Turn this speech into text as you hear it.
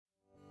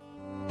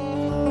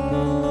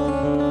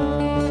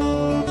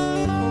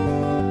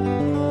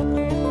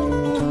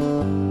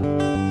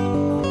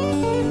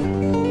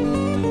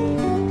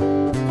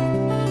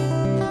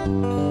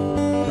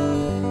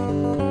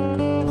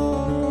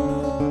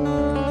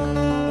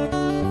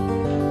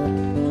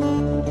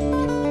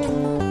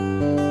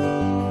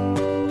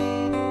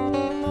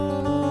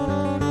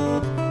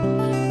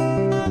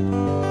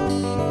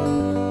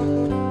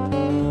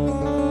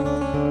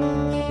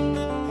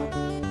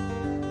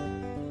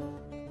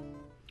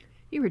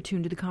You're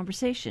attuned to the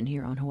conversation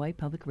here on Hawaii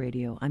Public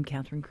Radio. I'm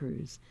Catherine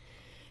Cruz.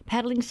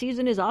 Paddling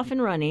season is off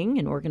and running,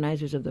 and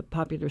organizers of the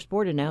popular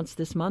sport announced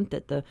this month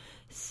that the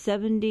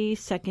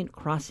 72nd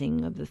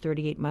crossing of the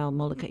 38-mile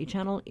Molokaʻi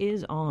Channel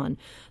is on.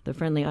 The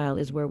Friendly Isle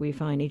is where we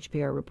find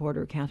HPR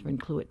reporter Catherine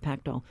Cluett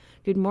Pactol.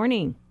 Good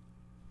morning.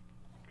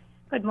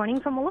 Good morning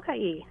from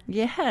Molokaʻi.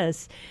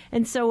 Yes,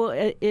 and so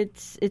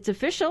it's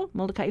official.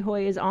 Molokaʻi Hoe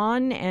is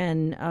on,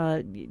 and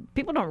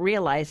people don't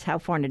realize how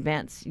far in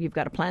advance you've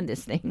got to plan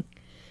this thing.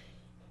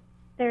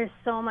 There's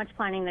so much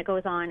planning that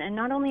goes on, and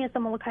not only is the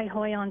Molokaʻi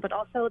Hoe on, but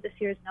also this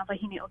year's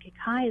Nawahine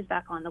Okekai is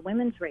back on, the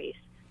women's race.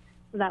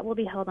 So that will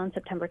be held on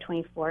September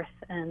 24th,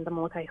 and the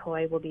Molokaʻi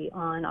Hoe will be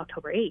on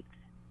October 8th.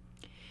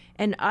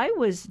 And I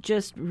was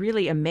just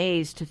really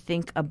amazed to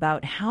think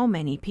about how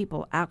many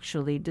people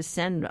actually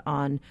descend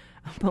on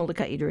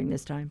Molokaʻi during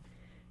this time.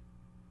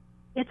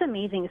 It's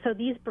amazing. So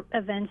these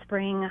events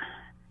bring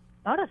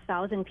about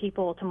 1,000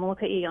 people to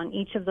Molokaʻi on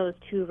each of those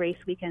two race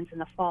weekends in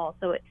the fall.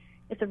 So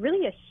it's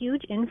really a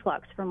huge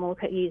influx for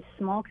Molokaʻi's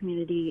small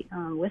community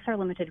with our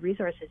limited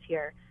resources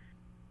here.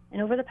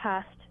 And over the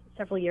past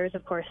several years,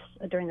 of course,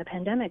 during the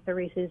pandemic, the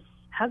races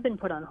have been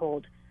put on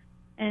hold.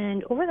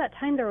 And over that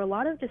time, there were a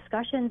lot of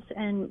discussions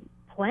and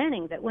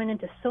planning that went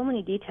into so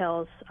many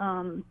details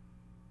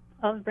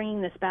of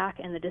bringing this back,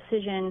 and the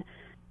decision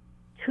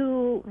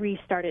to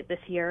restart it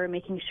this year,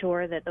 making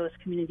sure that those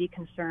community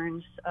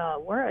concerns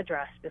were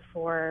addressed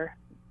before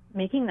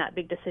making that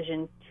big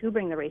decision to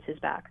bring the races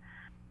back.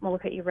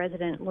 Molokaʻi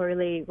resident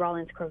Lorelei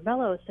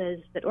Rollins-Corvello says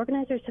that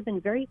organizers have been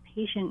very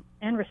patient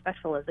and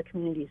respectful of the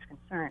community's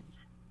concerns.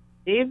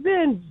 They've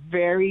been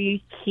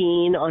very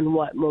keen on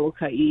what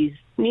Molokaʻi's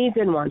needs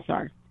and wants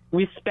are.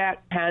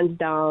 Respect, hands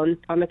down,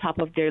 on the top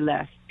of their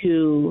list.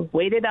 To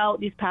wait it out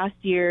these past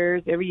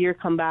years, every year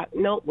come back,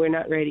 nope, we're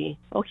not ready.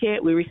 Okay,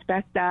 we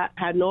respect that,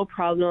 had no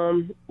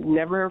problem,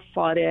 never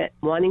fought it,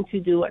 wanting to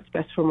do what's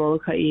best for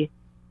Molokaʻi.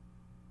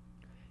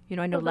 You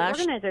know, I know the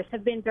organizers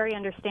have been very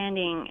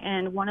understanding,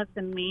 and one of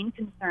the main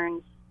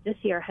concerns this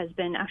year has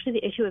been actually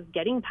the issue of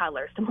getting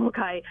paddlers to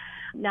Molokaʻi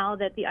now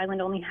that the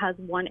island only has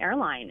one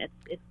airline.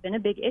 It's been a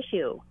big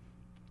issue.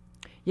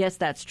 Yes,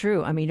 that's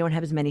true. I mean, you don't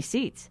have as many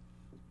seats.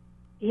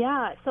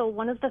 Yeah, so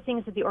one of the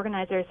things that the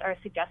organizers are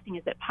suggesting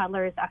is that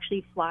paddlers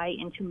actually fly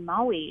into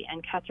Maui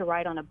and catch a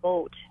ride on a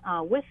boat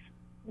with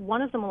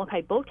one of the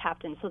Molokaʻi boat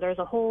captains. So there's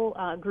a whole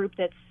group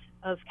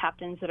of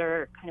captains that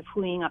are kind of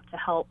hooing up to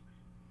help.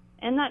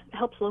 And that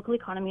helps local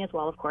economy as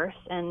well, of course.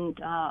 And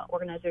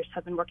organizers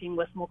have been working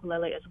with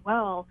Mokulele as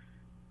well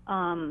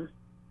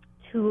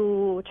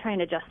to try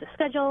and adjust the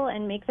schedule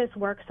and make this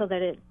work so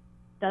that it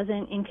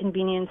doesn't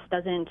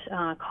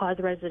cause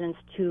residents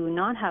to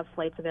not have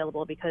flights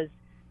available, because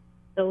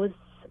those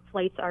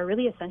flights are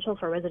really essential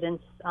for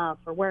residents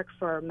for work,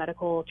 for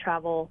medical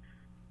travel,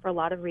 for a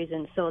lot of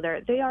reasons. So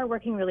they are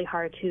working really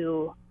hard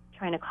to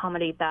try and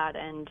accommodate that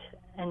and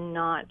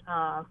not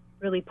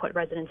really put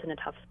residents in a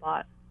tough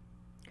spot.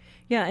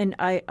 Yeah, and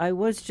I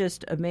was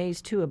just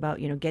amazed, too, about,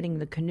 getting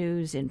the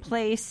canoes in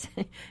place,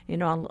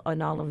 and all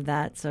of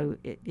that. So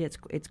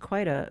it's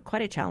quite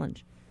a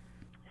challenge.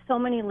 So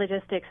many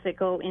logistics that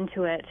go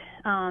into it.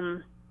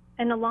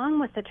 And along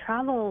with the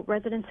travel,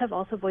 residents have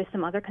also voiced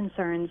some other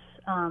concerns.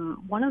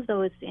 One of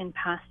those in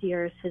past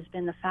years has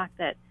been the fact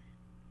that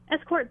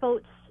escort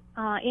boats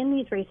in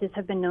these races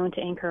have been known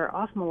to anchor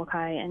off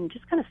Molokaʻi and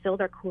just kind of fill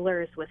their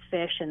coolers with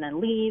fish and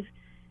then leave.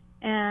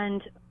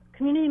 And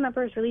community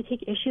members really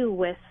take issue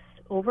with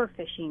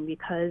overfishing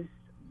because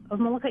of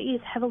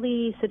Molokaʻi's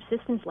heavily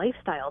subsistence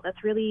lifestyle.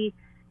 That's really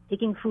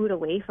taking food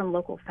away from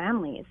local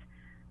families.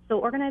 So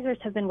organizers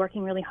have been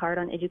working really hard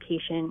on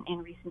education in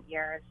recent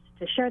years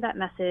to share that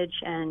message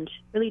and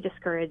really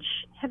discourage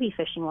heavy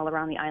fishing while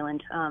around the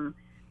island.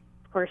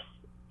 Of course,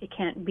 it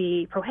can't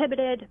be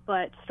prohibited,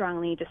 but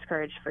strongly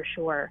discouraged for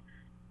sure.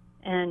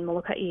 And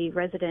Molokaʻi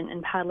resident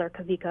and paddler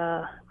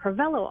Kavika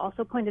Corvello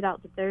also pointed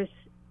out that there's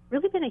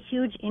really been a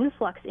huge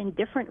influx in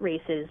different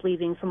races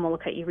leaving from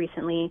Molokaʻi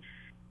recently.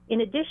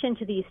 In addition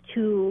to these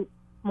two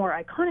more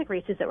iconic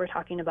races that we're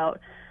talking about,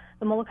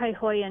 the Molokaʻi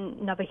Hoe and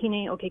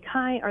Nawahine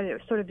Okekai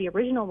are sort of the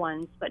original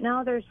ones, but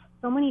now there's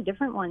so many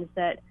different ones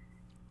that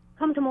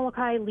come to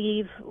Molokaʻi,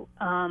 leave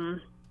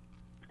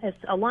as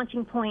a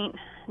launching point,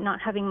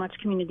 not having much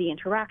community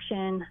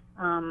interaction,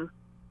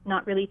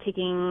 not really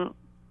taking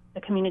the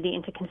community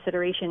into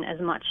consideration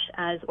as much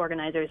as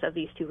organizers of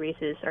these two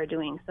races are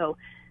doing. So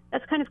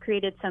that's kind of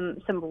created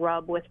some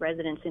rub with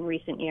residents in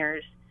recent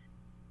years.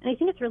 And I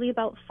think it's really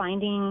about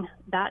finding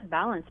that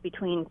balance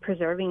between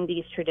preserving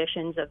these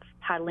traditions of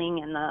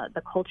paddling and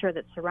the culture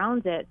that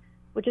surrounds it,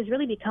 which has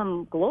really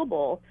become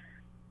global,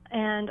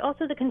 and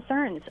also the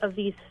concerns of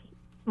these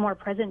more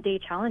present-day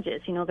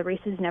challenges. The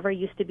races never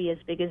used to be as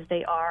big as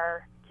they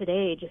are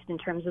today, just in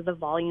terms of the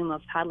volume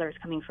of paddlers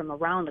coming from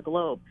around the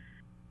globe.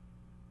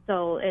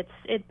 So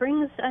it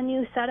brings a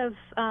new set of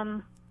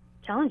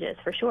challenges,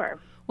 for sure.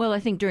 Well, I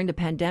think during the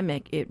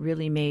pandemic, it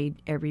really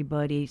made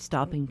everybody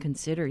stop and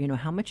consider,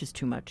 how much is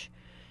too much,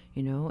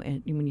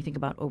 and when you think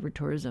about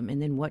over-tourism,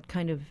 and then what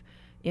kind of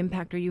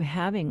impact are you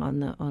having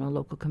on a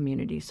local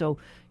community? So,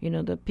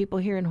 the people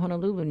here in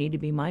Honolulu need to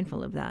be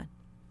mindful of that.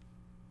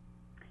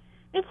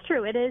 It's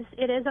true. It is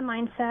a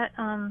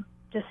mindset.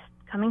 Just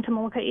coming to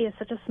Molokaʻi is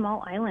such a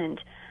small island,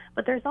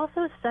 but there's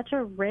also such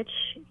a rich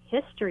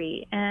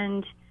history,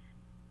 and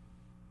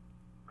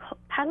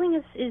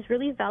paddling is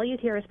really valued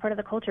here as part of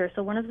the culture.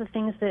 So one of the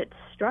things that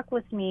struck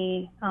with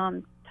me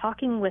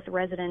talking with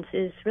residents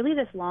is really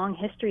this long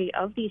history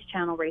of these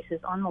channel races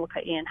on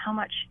Molokaʻi and how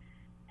much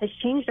has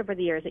changed over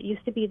the years. It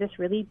used to be this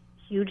really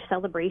huge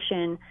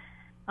celebration.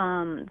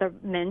 The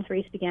men's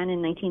race began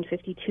in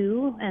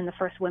 1952, and the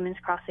first women's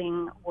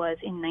crossing was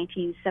in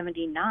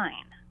 1979.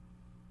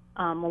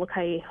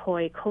 Molokaʻi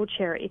Hoe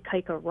co-chair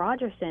Ikaika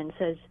Rogerson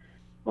says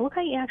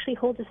Molokaʻi actually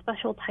holds a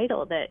special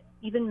title that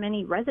even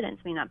many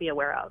residents may not be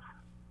aware of.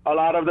 A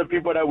lot of the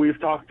people that we've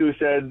talked to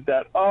said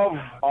that of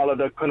all of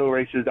the canoe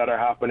races that are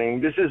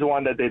happening, this is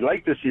one that they'd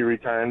like to see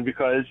return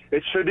because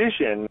it's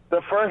tradition.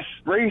 The first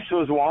race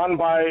was won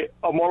by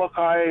a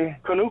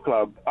Molokaʻi canoe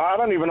club. I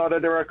don't even know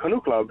that they were a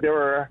canoe club. They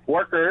were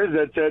workers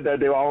that said that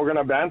they all were going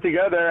to band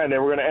together and they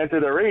were going to enter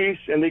the race,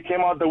 and they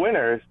came out the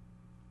winners.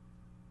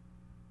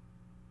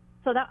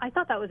 So I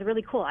thought that was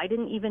really cool. I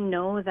didn't even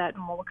know that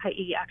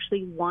Molokaʻi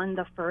actually won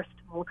the first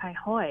Molokaʻi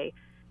Hoe.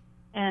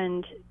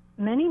 And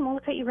many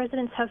Molokaʻi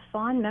residents have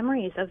fond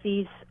memories of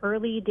these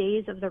early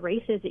days of the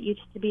races. It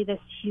used to be this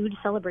huge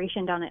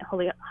celebration down at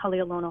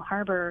Haleolono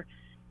Harbor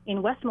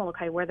in West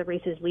Molokaʻi, where the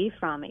races leave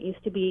from. It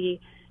used to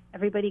be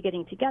everybody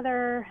getting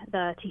together,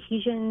 the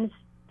Tahitians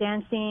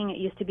dancing. It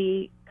used to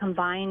be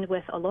combined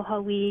with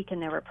Aloha Week,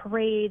 and there were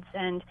parades.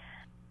 And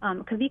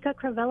Kavika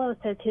Cravello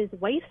says his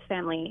wife's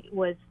family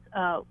was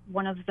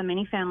one of the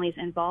many families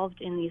involved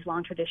in these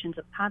long traditions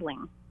of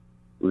paddling.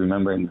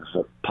 Remembering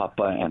her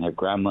papa and her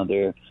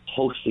grandmother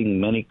hosting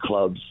many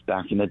clubs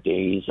back in the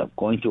days of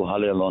going to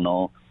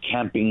Haleolono,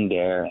 camping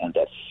there, and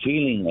that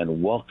feeling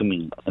and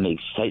welcoming and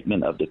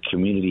excitement of the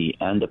community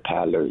and the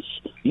paddlers.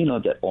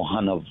 That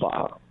ohana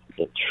va,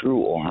 the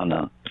true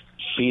ohana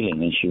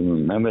feeling, and she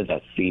remembered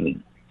that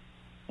feeling,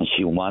 and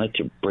she wanted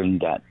to bring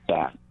that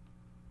back.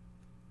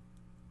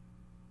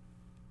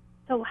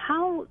 So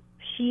how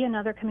she and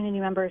other community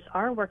members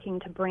are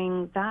working to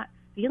bring that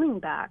feeling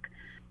back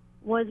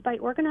was by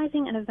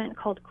organizing an event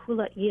called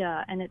Cluett,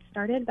 and it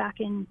started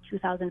back in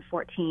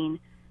 2014.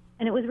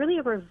 And it was really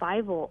a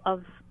revival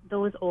of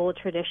those old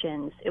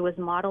traditions. It was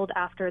modeled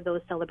after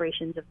those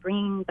celebrations of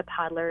bringing the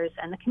paddlers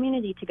and the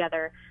community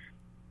together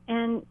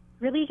and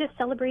really just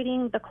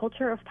celebrating the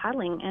culture of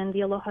paddling and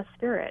the aloha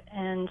spirit.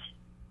 And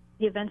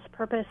the event's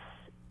purpose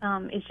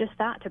is just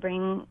that, to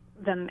bring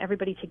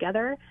everybody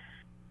together,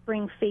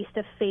 bring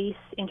face-to-face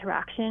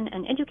interaction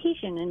and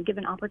education, and give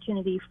an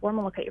opportunity for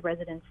Molokaʻi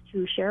residents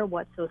to share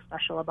what's so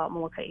special about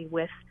Molokaʻi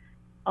with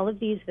all of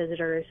these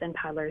visitors and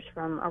paddlers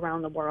from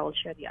around the world,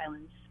 share the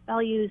island's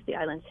values, the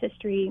island's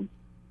history.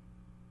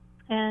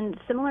 And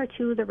similar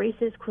to the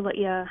races,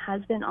 Cluett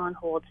has been on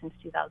hold since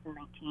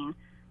 2019.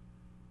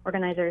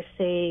 Organizers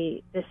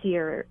say this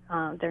year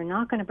they're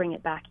not going to bring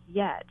it back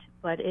yet,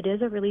 but it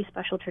is a really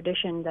special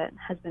tradition that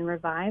has been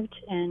revived,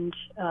 and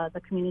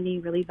the community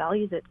really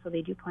values it, so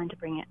they do plan to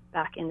bring it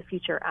back in the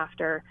future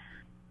after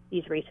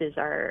these races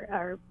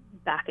are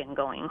back and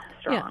going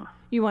strong. Yeah.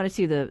 You want to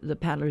see the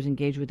paddlers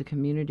engage with the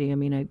community. I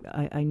mean,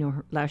 I know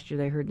last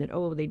year I heard that,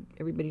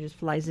 everybody just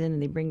flies in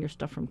and they bring their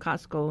stuff from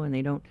Costco, and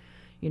they don't,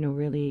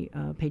 really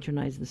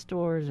patronize the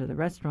stores or the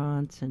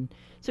restaurants. And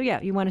so,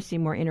 you want to see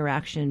more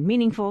interaction,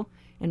 meaningful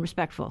and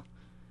respectful.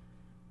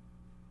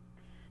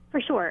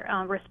 For sure.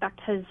 Respect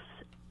has,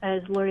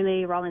 as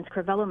Lorilei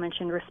Rollins-Cravello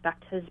mentioned,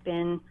 respect has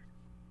been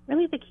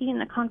really the key in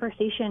the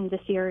conversation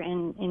this year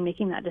in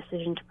making that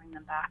decision to bring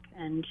them back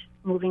and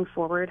moving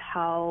forward,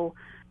 how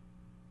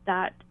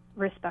that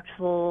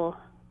respectful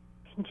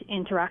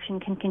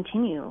interaction can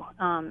continue.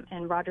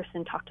 And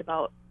Rogerson talked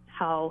about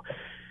how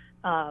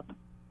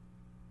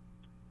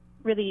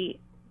really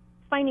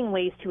finding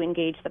ways to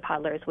engage the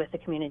paddlers with the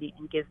community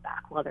and give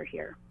back while they're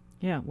here.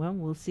 Yeah, well,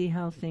 we'll see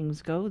how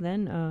things go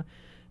then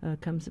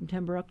come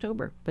September,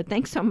 October. But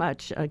thanks so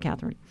much,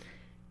 Catherine.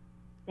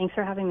 Thanks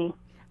for having me.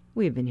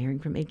 We've been hearing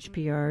from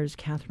HPR's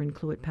Catherine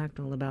Cluett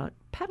Pactol about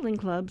paddling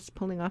clubs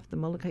pulling off the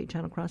Molokaʻi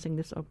Channel Crossing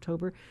this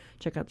October.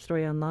 Check out the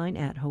story online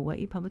at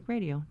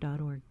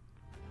hawaiipublicradio.org.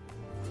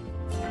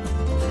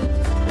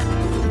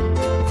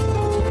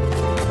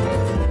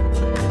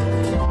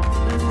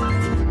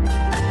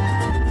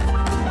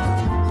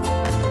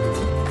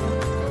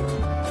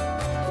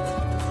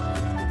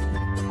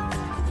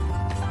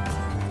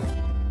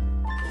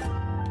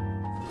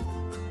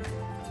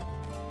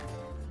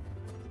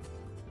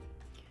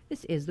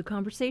 This is The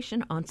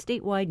Conversation on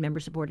statewide,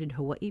 member-supported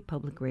Hawaii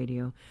Public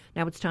Radio.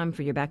 Now it's time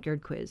for your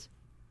backyard quiz.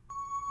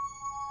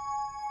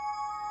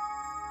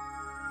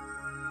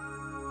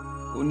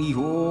 Oni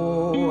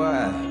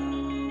hoa,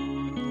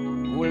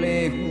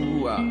 ole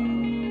hua,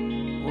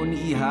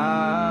 oni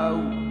hau,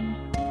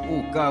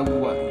 o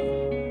kauai,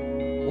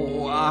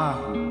 o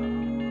ahu,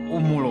 o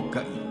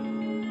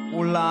Molokaʻi, o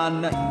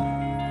Lanai,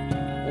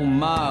 o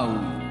Maui,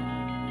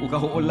 o ka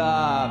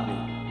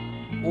hoʻolawe,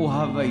 o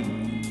Hawaii.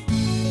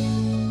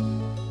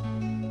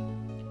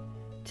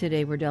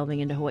 Today we're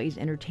delving into Hawaii's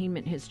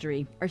entertainment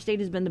history. Our state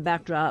has been the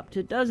backdrop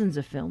to dozens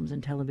of films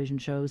and television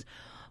shows,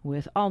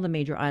 with all the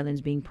major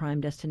islands being prime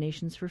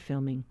destinations for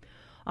filming.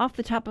 Off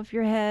the top of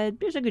your head,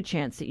 there's a good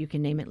chance that you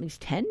can name at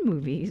least 10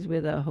 movies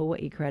with a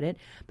Hawaii credit.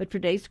 But for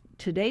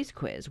today's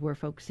quiz, we're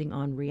focusing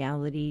on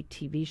reality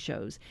TV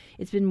shows.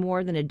 It's been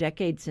more than a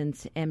decade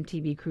since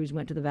MTV Cruise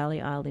went to the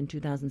Valley Isle in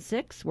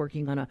 2006,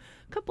 working on a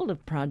couple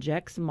of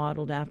projects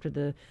modeled after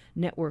the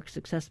network's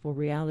successful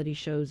reality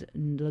shows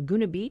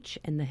Laguna Beach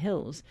and The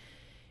Hills.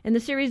 And the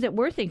series that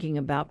we're thinking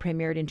about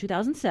premiered in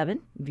 2007.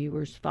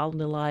 Viewers followed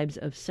the lives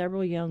of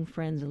several young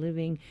friends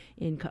living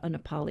in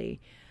Ka'anapali.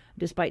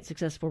 Despite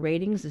successful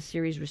ratings, the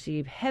series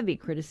received heavy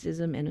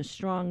criticism and a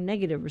strong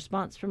negative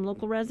response from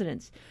local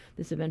residents.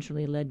 This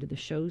eventually led to the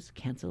show's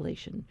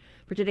cancellation.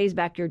 For today's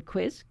Backyard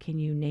Quiz, can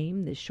you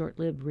name this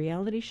short-lived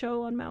reality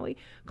show on Maui?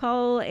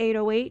 Call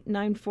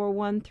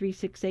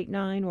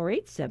 808-941-3689 or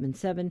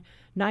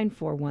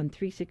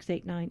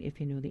 877-941-3689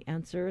 if you know the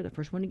answer. The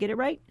first one to get it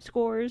right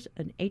scores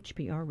an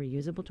HPR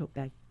reusable tote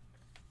bag.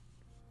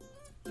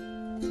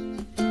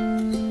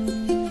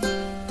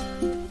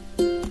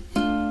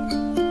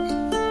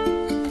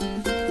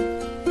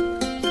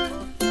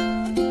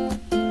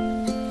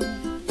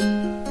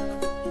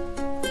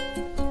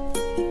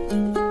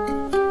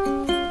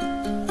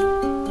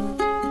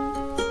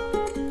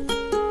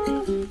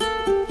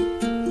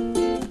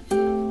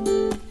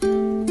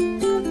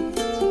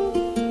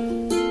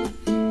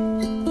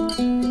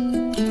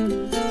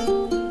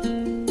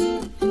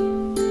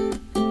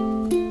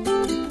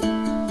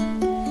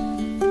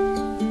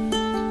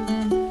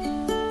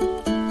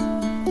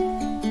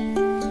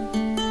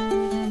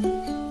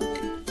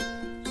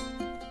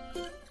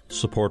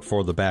 Support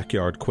for the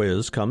Backyard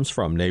Quiz comes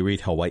from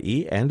NAREIT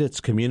Hawaii and its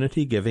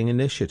Community Giving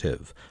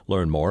Initiative.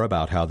 Learn more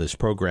about how this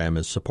program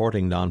is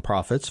supporting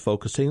nonprofits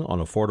focusing on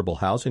affordable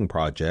housing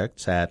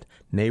projects at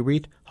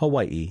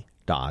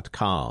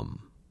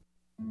nareithawaii.com.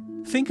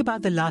 Think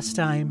about the last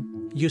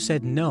time you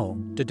said no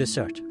to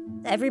dessert.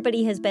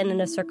 Everybody has been in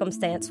a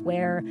circumstance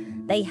where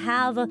they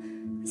have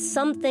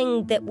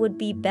something that would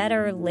be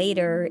better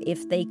later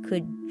if they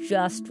could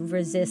just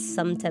resist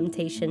some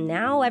temptation.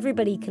 Now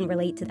everybody can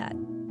relate to that.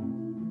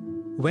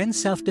 When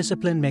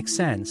self-discipline makes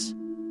sense,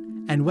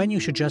 and when you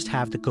should just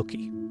have the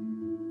cookie.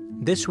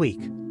 This week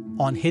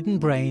on Hidden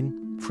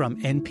Brain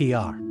from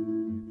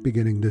NPR.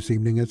 Beginning this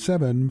evening at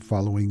 7,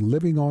 following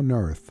Living on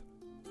Earth.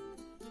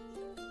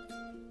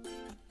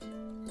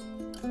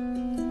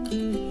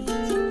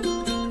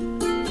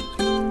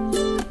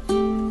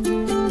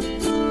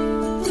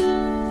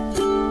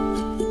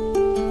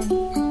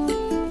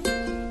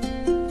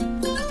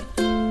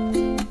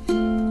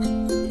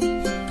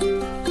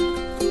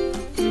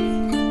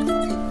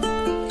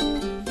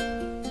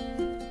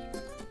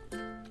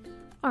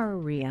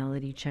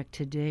 Check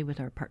today with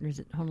our partners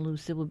at Honolulu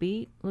Civil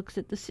Beat looks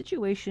at the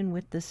situation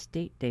with the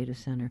State Data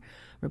Center.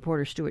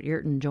 Reporter Stuart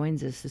Yerton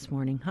joins us this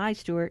morning. Hi,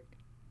 Stuart.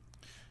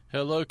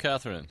 Hello,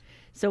 Catherine.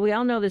 So we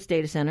all know this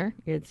data center.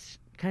 It's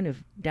kind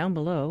of down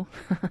below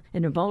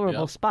in a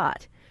vulnerable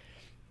spot.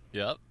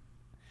 Yep.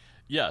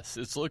 Yes,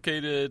 it's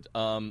located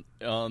on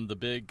the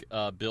big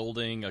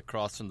building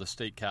across from the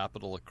state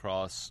capitol,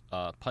 across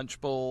Punch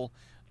Bowl.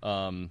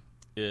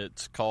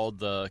 It's called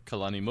the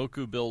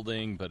Kalanimoku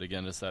building, but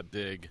again, it's that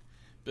big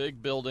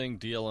building.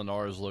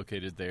 DLNR is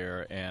located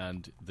there,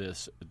 and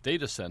this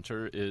data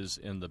center is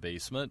in the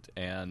basement.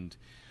 And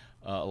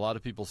a lot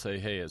of people say,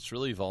 hey, it's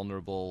really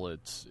vulnerable.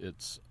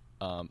 It's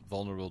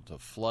vulnerable to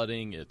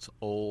flooding. It's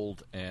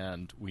old,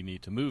 and we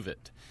need to move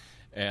it.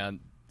 And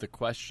the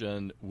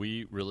question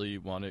we really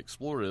want to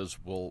explore is,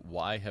 well,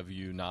 why have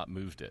you not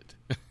moved it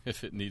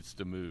if it needs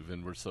to move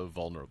and we're so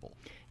vulnerable?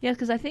 Yeah,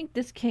 because I think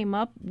this came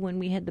up when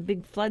we had the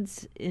big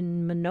floods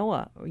in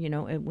Manoa,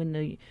 when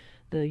the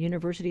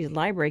university's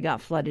library got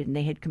flooded and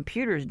they had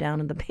computers down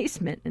in the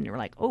basement, and they were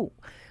like, oh,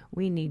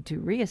 we need to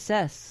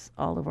reassess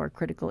all of our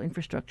critical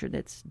infrastructure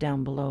that's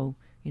down below,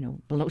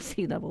 below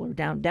sea level or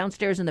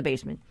downstairs in the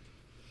basement.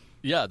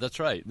 Yeah, that's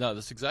right. No,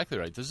 that's exactly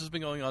right. This has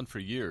been going on for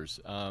years.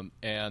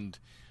 And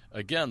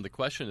again, the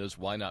question is,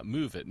 why not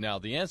move it? Now,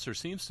 the answer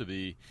seems to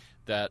be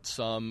that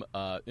some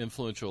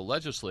influential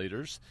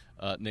legislators,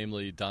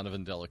 namely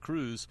Donovan Dela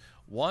Cruz,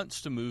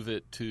 wants to move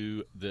it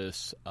to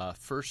this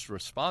first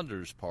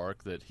responders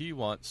park that he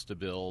wants to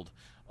build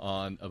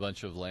on a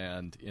bunch of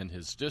land in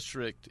his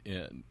district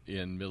in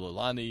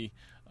Mililani.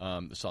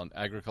 It's on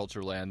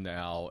agriculture land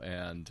now,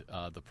 and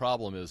the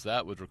problem is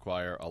that would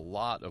require a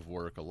lot of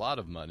work, a lot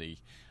of money,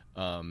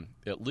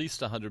 at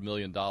least $100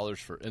 million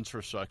for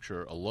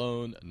infrastructure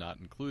alone, not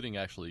including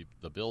actually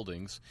the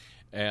buildings.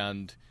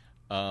 And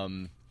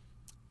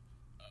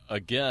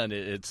again,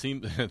 it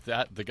seemed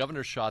that the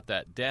governor shot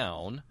that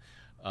down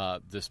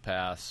this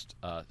past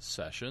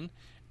session.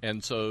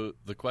 And so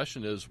the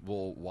question is,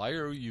 well, why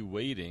are you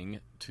waiting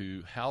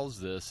to house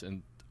this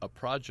in a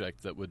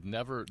project that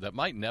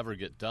might never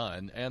get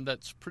done, and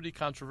that's pretty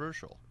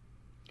controversial?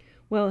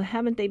 Well,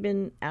 haven't they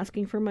been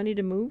asking for money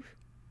to move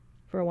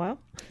for a while?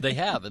 They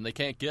have, and they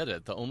can't get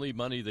it. The only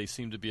money they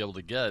seem to be able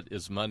to get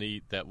is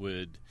money that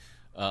would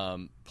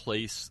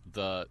place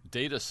the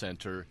data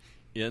center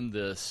in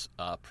this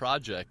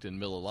project in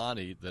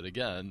Mililani that,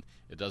 again,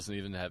 it doesn't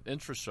even have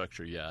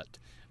infrastructure yet.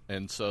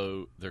 And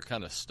so they're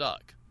kind of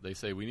stuck. They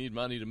say, we need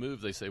money to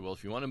move. They say, well,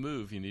 if you want to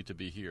move, you need to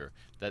be here.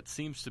 That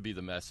seems to be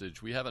the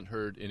message. We haven't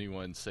heard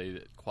anyone say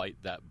it quite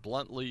that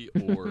bluntly,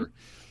 or,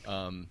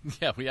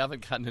 we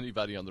haven't gotten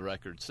anybody on the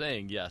record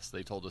saying, yes,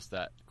 they told us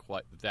that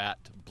quite that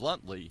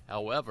bluntly.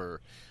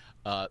 However,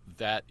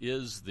 that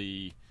is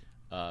the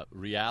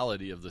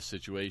reality of the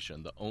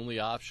situation. The only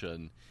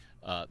option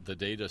the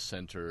data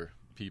center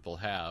people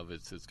have,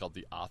 it's called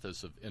the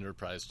Office of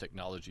Enterprise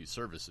Technology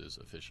Services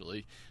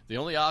officially. The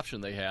only option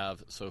they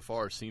have so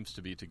far seems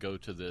to be to go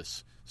to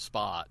this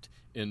spot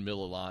in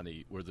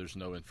Mililani where there's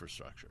no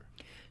infrastructure.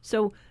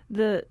 So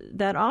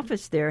that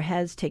office there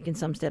has taken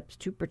some steps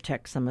to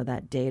protect some of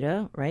that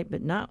data, right?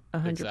 But not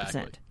 100%.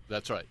 Exactly.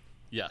 That's right.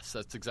 Yes,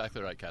 that's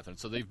exactly right, Catherine.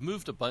 So they've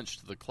moved a bunch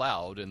to the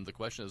cloud, and the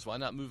question is, why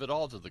not move it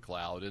all to the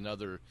cloud in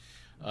other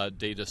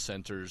data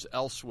centers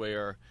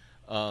elsewhere?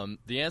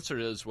 The answer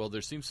is, well,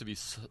 there seems to be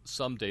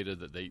some data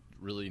that they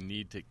really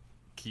need to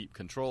keep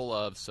control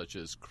of, such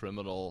as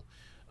criminal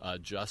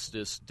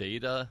justice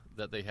data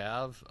that they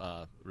have,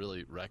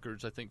 really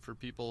records, I think, for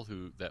people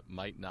that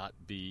might not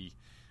be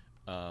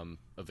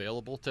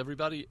available to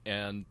everybody,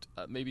 and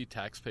maybe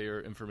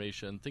taxpayer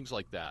information, things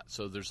like that.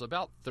 So there's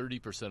about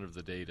 30% of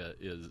the data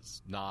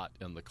is not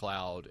in the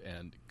cloud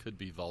and could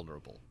be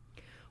vulnerable.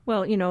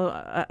 Well,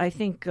 I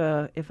think,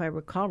 if I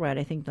recall right,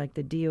 I think like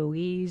the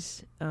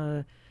DOE's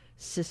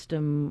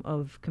system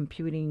of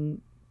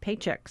computing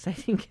paychecks, I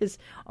think, is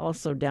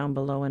also down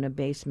below in a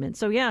basement.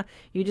 So, yeah,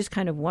 you just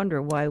kind of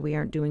wonder why we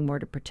aren't doing more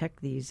to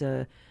protect these,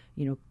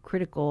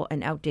 critical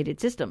and outdated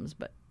systems.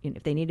 But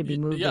if they need to be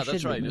moved, yeah, they should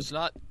that's right. be moved. It's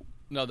not.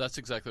 No, that's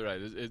exactly right.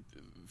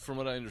 From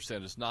what I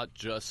understand, it's not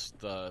just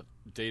the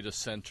data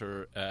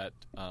center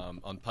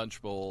on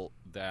Punch Bowl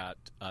that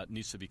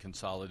needs to be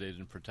consolidated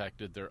and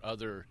protected. There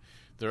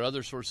are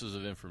other sources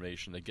of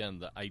information. Again,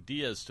 the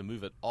idea is to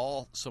move it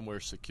all somewhere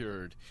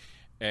secured.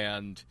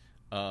 And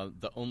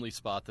the only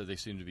spot that they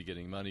seem to be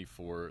getting money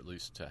for, at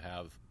least to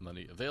have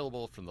money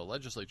available from the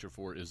legislature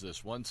for, is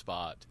this one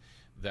spot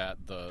that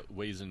the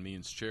Ways and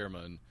Means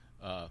chairman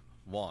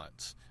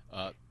wants.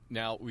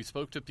 Now, we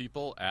spoke to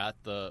people at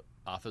the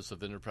Office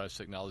of Enterprise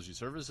Technology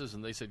Services,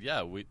 and they said,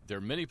 there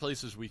are many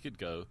places we could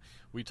go.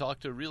 We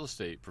talked to real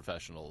estate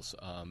professionals,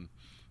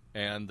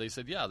 and they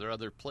said, there are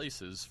other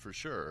places for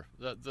sure.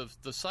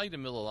 The site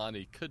in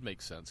Mililani could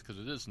make sense because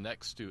it is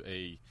next to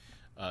a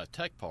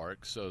tech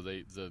park, so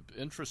the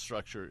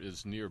infrastructure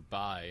is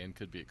nearby and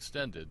could be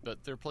extended.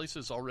 But there are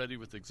places already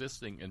with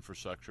existing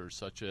infrastructure,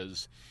 such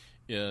as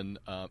in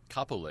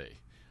Kapolei,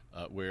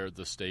 where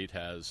the state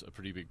has a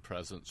pretty big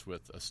presence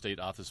with a state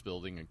office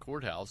building and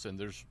courthouse, and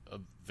there's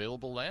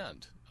available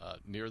land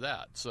near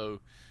that. So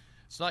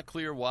it's not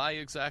clear why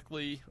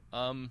exactly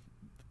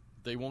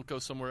they won't go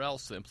somewhere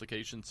else. The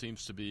implication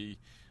seems to be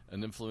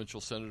an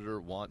influential senator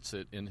wants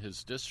it in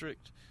his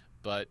district,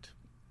 but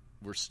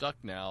we're stuck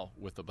now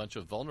with a bunch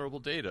of vulnerable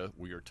data,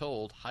 we are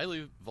told,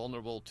 highly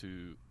vulnerable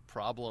to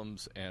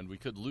problems, and we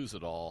could lose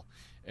it all,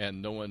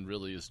 and no one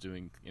really is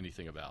doing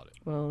anything about it.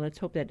 Well, let's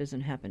hope that doesn't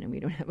happen and we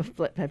don't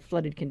have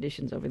flooded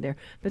conditions over there.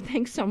 But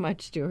thanks so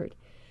much, Stuart.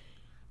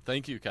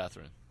 Thank you,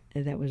 Catherine.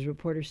 That was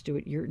reporter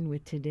Stuart Yurton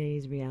with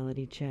today's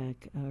Reality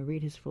Check.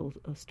 Read his full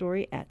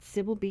story at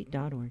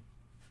civilbeat.org.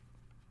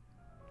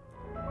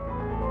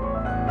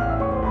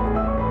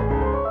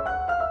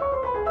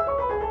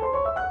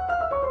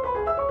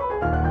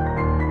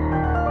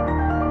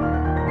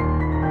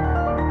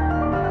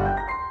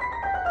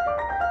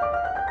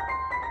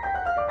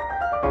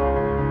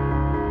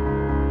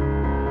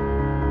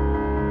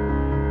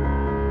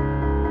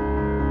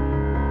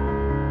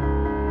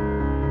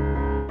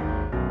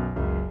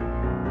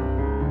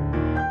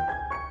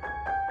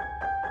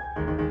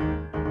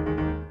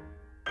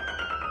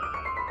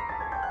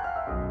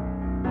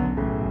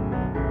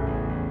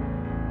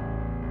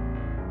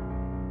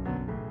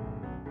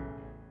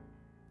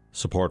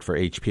 Support for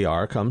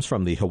HPR comes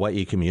from the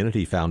Hawaii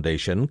Community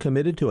Foundation,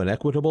 committed to an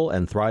equitable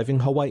and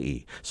thriving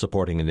Hawaii,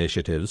 supporting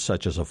initiatives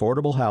such as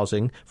affordable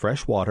housing,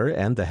 fresh water,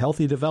 and the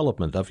healthy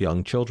development of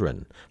young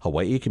children.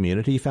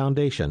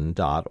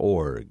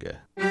 HawaiiCommunityFoundation.org.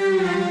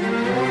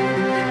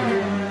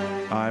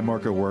 I'm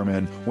Marco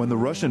Werman. When the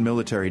Russian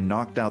military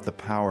knocked out the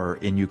power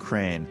in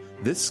Ukraine,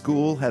 this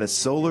school had a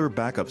solar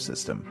backup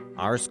system.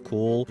 Our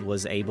school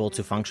was able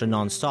to function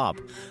nonstop.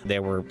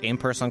 There were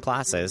in-person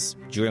classes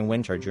during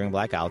winter, during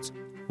blackouts.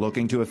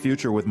 Looking to a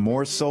future with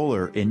more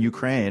solar in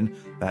Ukraine.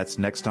 That's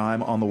next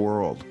time on The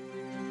World.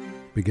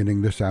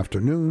 Beginning this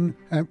afternoon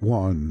at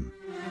 1.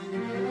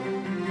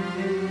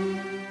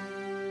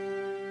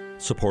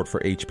 Support for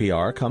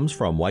HPR comes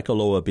from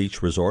Waikoloa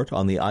Beach Resort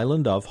on the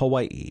island of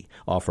Hawaii,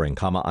 offering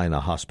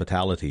Kama'aina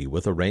hospitality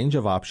with a range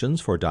of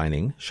options for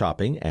dining,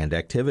 shopping, and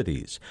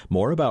activities.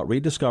 More about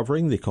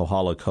rediscovering the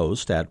Kohala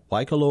Coast at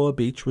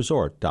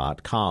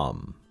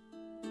waikoloabeachresort.com.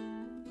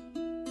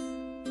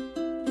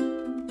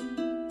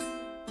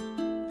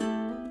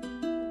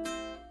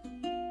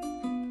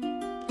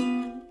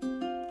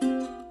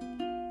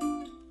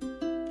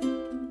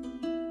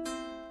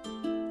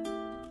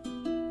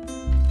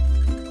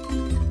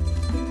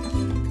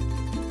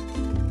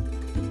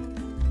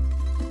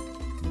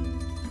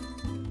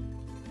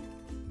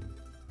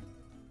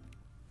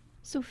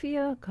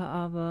 Sophia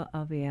Ka'ava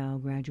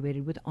Aviao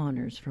graduated with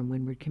honors from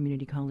Windward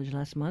Community College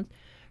last month.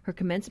 Her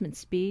commencement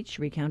speech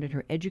recounted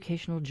her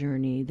educational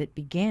journey that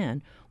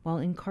began while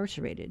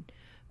incarcerated.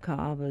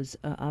 Ka'ava's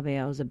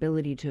Aviao's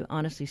ability to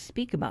honestly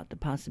speak about the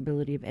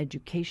possibility of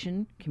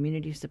education,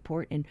 community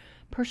support, and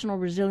personal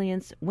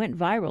resilience went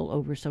viral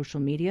over social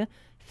media.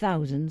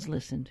 Thousands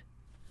listened.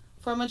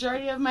 For a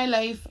majority of my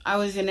life, I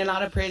was in and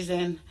out of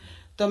prison.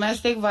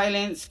 Domestic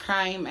violence,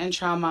 crime, and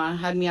trauma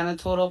had me on a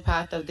total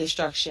path of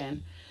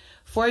destruction.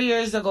 4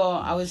 years ago,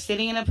 I was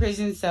sitting in a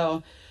prison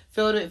cell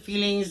filled with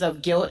feelings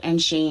of guilt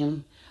and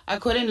shame. I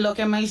couldn't look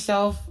at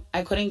myself,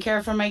 I couldn't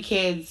care for my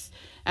kids,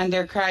 and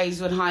their cries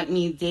would haunt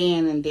me day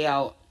in and day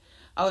out.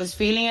 I was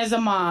failing as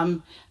a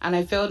mom, and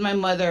I failed my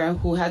mother,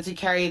 who had to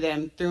carry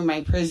them through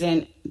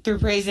prison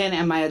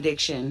and my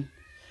addiction.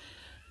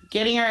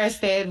 Getting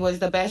arrested was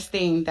the best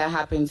thing that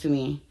happened to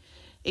me.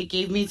 It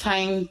gave me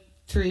time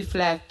to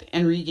reflect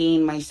and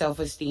regain my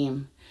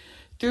self-esteem.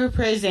 Through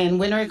prison,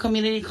 Windward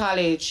Community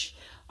College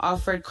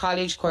offered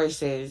college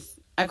courses.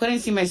 I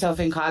couldn't see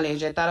myself in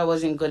college. I thought I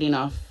wasn't good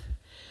enough.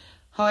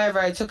 However,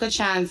 I took a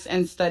chance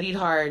and studied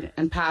hard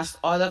and passed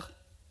all the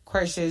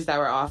courses that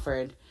were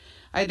offered.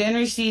 I then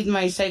received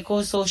my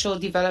psychosocial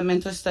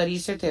developmental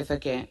studies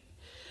certificate.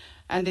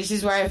 And this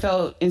is where I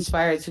felt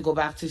inspired to go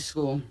back to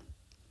school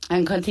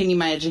and continue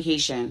my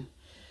education.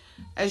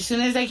 As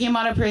soon as I came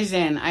out of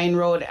prison, I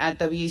enrolled at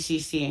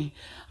WCC.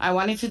 I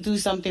wanted to do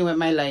something with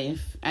my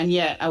life, and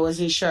yet I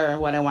wasn't sure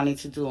what I wanted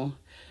to do.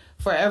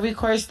 For every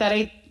course that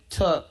I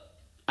took,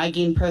 I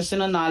gained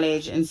personal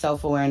knowledge and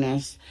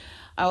self-awareness.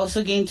 I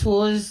also gained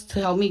tools to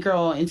help me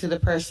grow into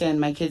the person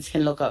my kids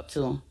can look up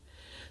to.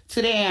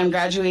 Today, I'm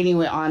graduating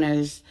with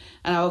honors,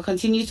 and I will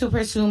continue to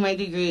pursue my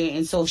degree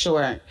in social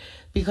work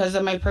because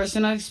of my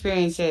personal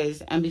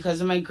experiences and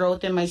because of my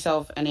growth in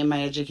myself and in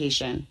my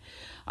education.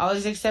 I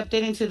was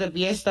accepted into the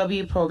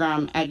BSW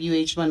program at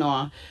UH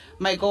Manoa.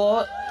 My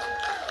goal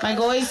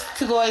is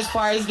to go as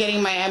far as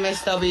getting my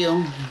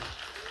MSW.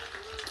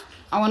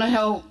 I want to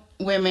help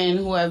women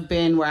who have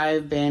been where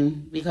I've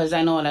been because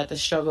I know that the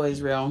struggle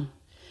is real.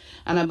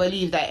 And I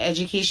believe that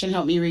education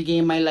helped me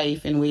regain my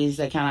life in ways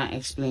I cannot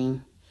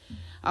explain.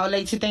 I would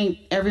like to thank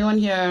everyone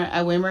here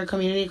at Windward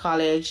Community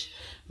College,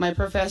 my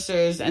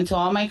professors, and to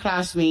all my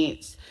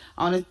classmates.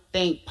 I want to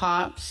thank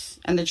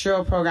POPs and the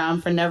TRIO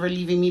program for never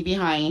leaving me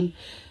behind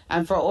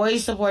and for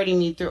always supporting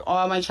me through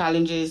all my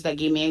challenges that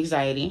gave me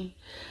anxiety.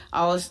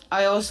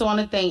 I also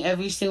want to thank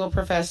every single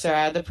professor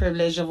I had the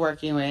privilege of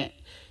working with.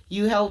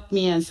 You helped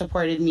me and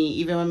supported me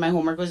even when my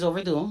homework was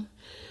overdue.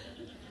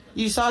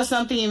 You saw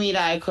something in me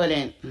that I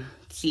couldn't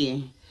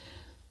see.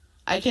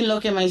 I can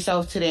look at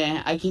myself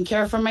today. I can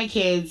care for my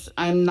kids.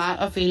 I'm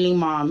not a failing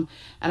mom,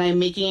 and I'm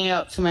making it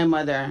up to my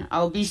mother. I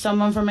will be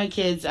someone for my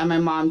kids and my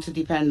mom to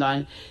depend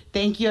on.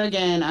 Thank you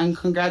again, and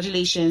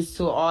congratulations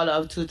to all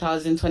of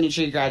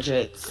 2023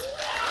 graduates.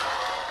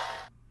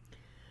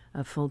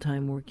 A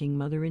full-time working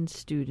mother and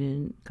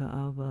student,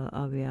 Ka'ava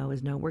Aviao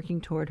is now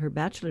working toward her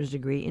bachelor's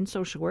degree in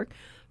social work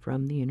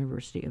from the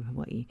University of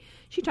Hawaii.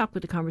 She talked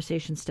with the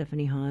Conversation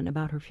Stephanie Hahn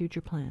about her future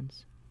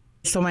plans.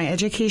 So my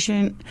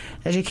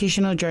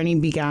educational journey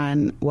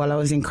began while I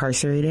was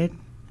incarcerated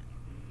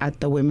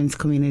at the Women's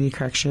Community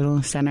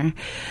Correctional Center,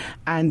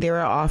 and they were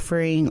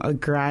offering a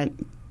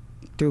grant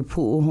through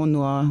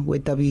Pu'uhonua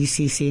with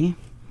WCC,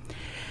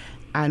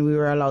 and we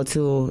were allowed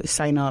to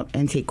sign up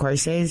and take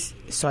courses.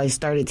 So I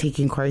started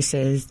taking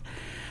courses,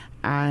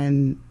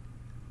 and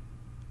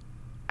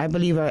I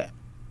believe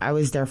I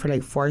was there for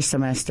like 4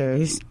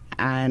 semesters,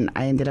 and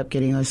I ended up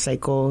getting a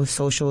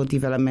psychosocial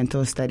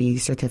developmental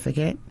studies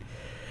certificate.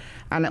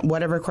 And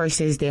whatever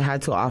courses they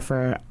had to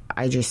offer,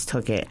 I just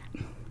took it.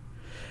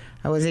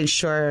 I wasn't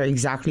sure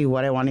exactly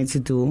what I wanted to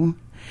do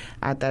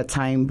at that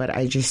time, but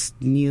I just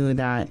knew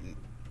that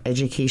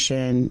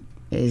education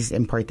is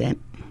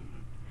important.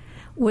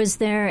 Was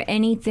there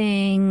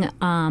anything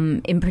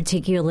in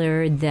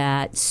particular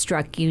that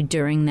struck you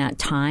during that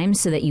time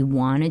so that you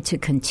wanted to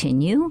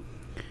continue?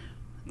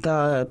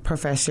 The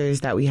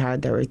professors that we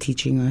had that were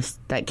teaching us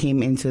that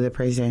came into the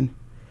prison.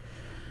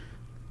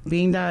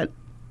 Being that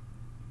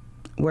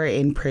we're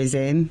in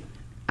prison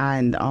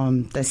and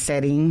the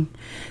setting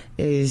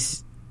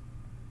it's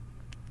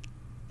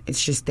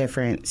just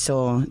different.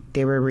 So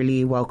they were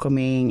really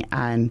welcoming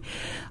and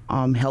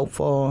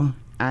helpful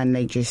and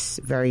like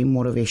just very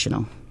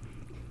motivational.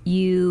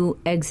 You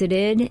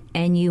exited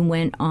and you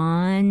went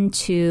on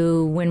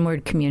to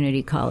Windward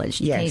Community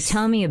College. Yes. Can you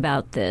tell me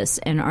about this?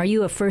 And are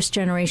you a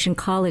first-generation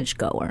college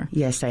goer?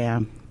 Yes, I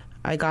am.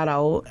 I got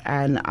out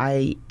and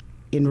I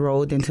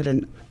enrolled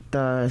into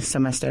the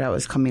semester that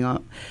was coming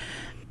up.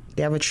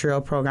 They have a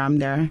TRIO program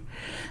there,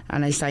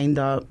 and I signed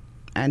up,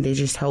 and they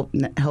just helped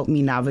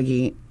me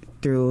navigate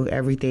through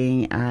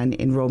everything and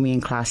enroll me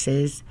in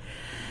classes.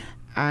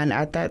 And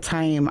at that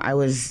time, I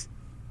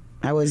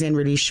wasn't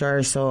really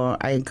sure, so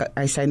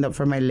I signed up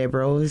for my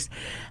liberals.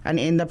 And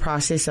in the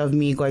process of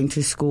me going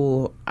to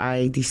school,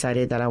 I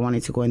decided that I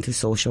wanted to go into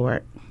social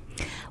work.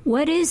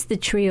 What is the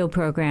TRIO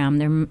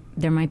program?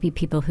 There might be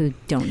people who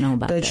don't know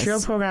about this. The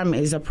TRIO program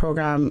is a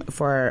program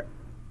for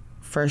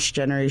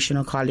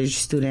first-generational college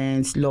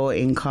students, low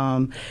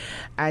income,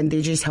 and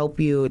they just help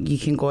you. You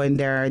can go in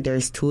there.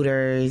 There's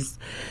tutors.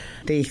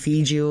 They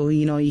feed you.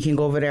 You can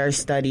go over there,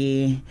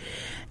 study,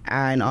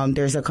 and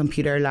there's a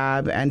computer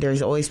lab, and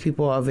there's always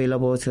people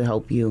available to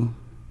help you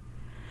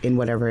in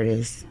whatever it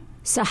is.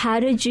 So how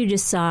did you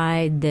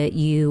decide that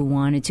you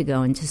wanted to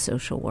go into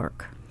social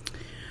work?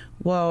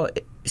 Well,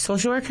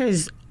 social work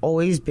has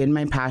always been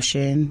my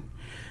passion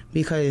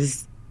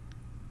because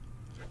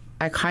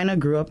I kind of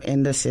grew up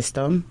in the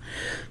system.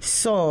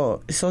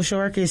 So social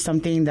work is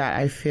something that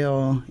I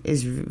feel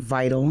is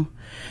vital.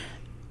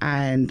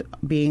 And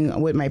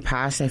being with my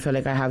past, I feel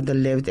like I have the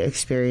lived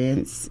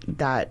experience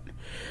that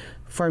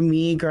for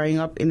me, growing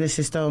up in the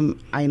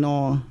system, I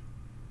know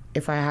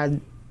if I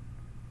had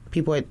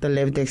people with the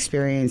lived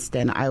experience,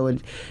 then I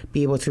would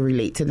be able to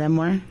relate to them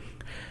more.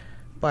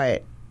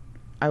 But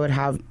I would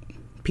have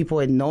people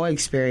with no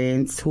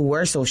experience who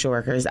were social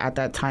workers at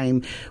that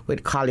time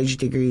with college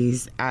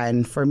degrees.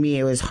 And for me,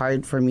 it was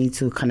hard for me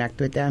to connect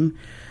with them.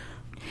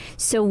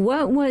 So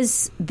what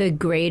was the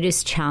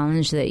greatest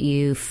challenge that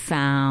you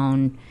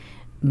found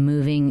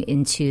moving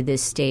into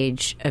this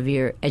stage of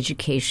your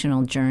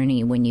educational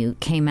journey when you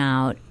came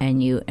out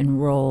and you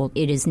enrolled?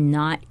 It is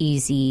not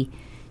easy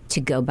to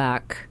go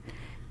back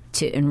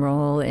to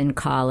enroll in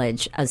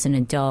college as an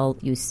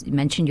adult. You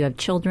mentioned you have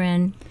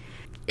children.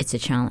 It's a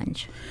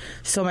challenge.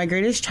 So my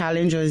greatest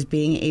challenge was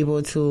being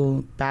able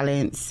to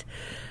balance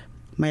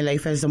my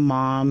life as a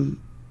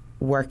mom,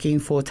 working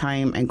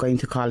full-time, and going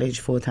to college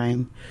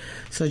full-time.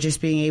 So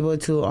just being able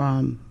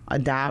to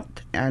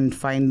adapt and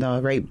find the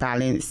right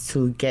balance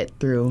to get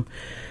through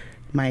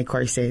my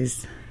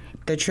courses.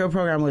 The TRIO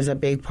program was a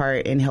big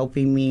part in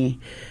helping me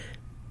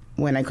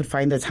when I could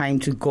find the time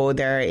to go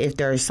there if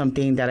there was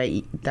something that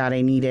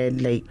I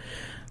needed, like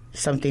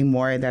something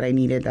more that I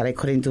needed that I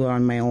couldn't do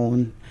on my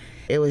own.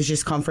 It was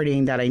just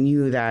comforting that I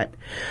knew that,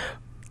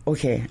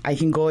 okay, I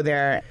can go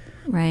there.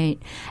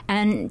 Right.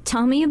 And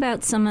tell me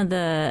about some of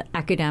the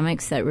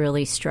academics that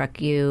really struck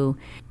you,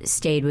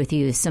 stayed with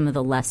you, some of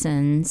the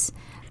lessons.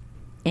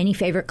 Any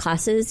favorite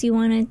classes you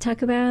want to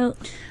talk about?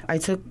 I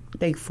took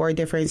like 4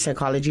 different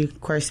psychology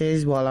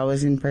courses while I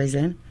was in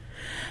prison,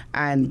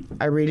 and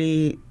I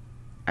really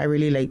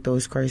liked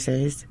those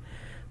courses.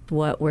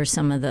 What were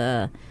some of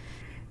the,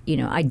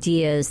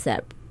 ideas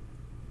that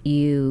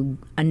you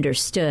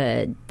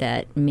understood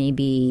that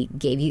maybe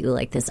gave you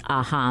like this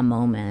aha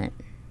moment?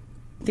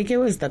 I think it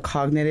was the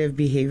cognitive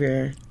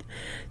behavior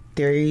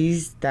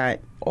theories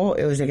that,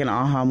 it was like an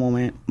aha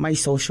moment. My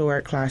social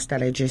work class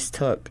that I just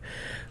took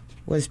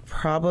was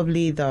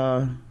probably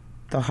the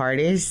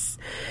hardest,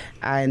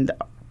 and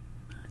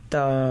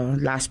the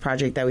last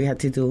project that we had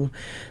to do,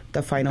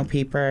 the final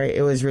paper,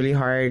 it was really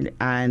hard,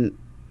 and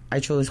I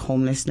chose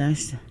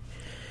homelessness.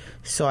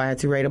 So I had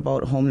to write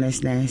about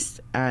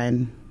homelessness,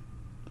 and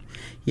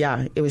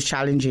yeah, it was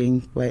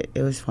challenging, but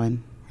it was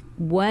fun.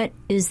 What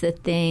is the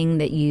thing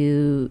that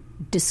you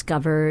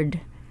discovered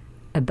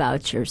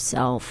about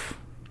yourself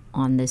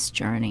on this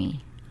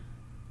journey?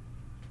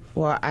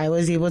 Well, I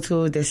was able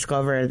to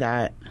discover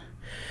that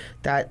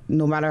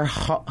no matter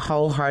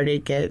how hard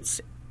it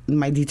gets,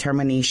 my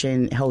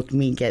determination helped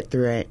me get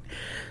through it.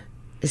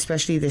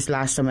 Especially this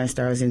last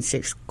semester, I was in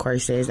 6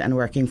 courses and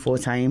working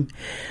full-time.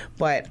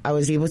 But I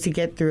was able to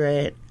get through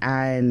it,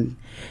 and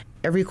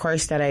every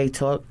course that I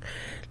took,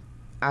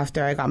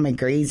 after I got my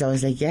grades, I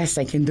was like, yes,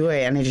 I can do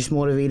it. And it just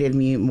motivated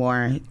me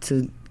more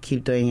to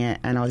keep doing it.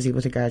 And I was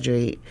able to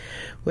graduate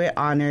with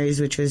honors,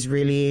 which was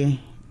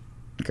really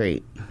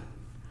great.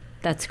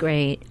 That's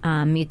great.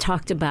 You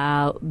talked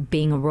about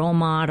being a role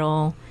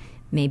model,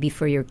 maybe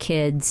for your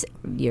kids.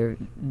 Your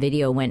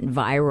video went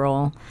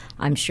viral.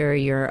 I'm sure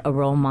you're a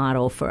role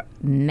model for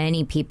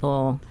many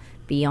people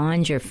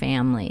beyond your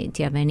family.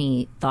 Do you have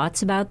any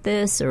thoughts about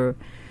this?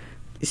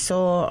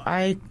 So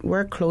I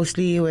work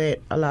closely with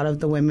a lot of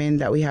the women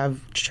that we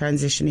have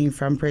transitioning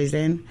from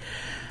prison.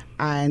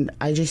 And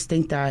I just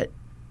think that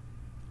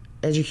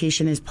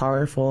education is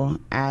powerful,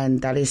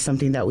 and that is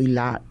something that we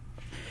lack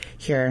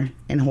here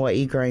in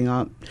Hawaii growing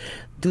up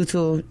due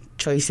to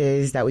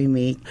choices that we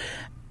make.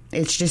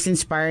 It's just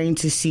inspiring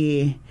to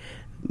see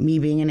me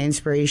being an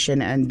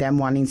inspiration and them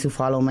wanting to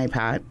follow my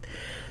path.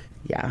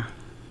 Yeah.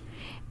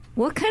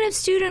 What kind of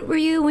student were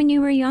you when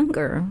you were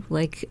younger?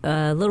 Like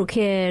a little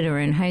kid or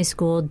in high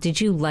school?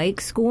 Did you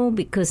like school?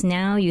 Because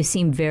now you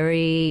seem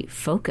very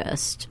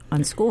focused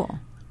on school.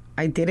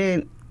 I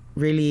didn't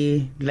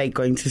really like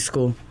going to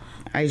school.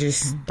 I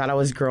just thought I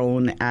was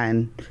grown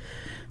and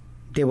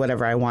did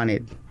whatever I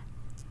wanted.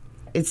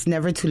 It's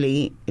never too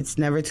late. It's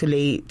never too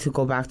late to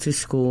go back to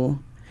school.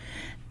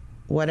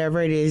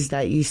 Whatever it is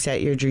that you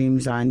set your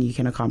dreams on, you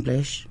can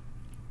accomplish.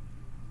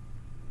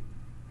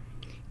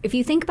 If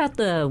you think about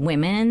the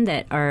women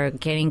that are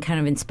getting kind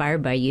of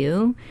inspired by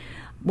you,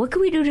 what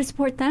can we do to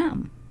support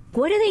them?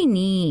 What do they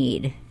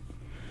need?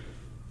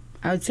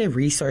 I would say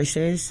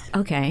resources.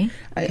 Okay.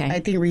 I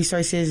think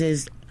resources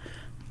is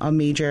a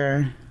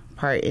major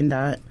part in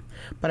that.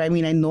 But I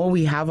mean, I know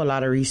we have a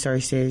lot of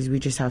resources. We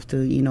just have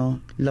to,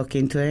 look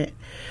into it.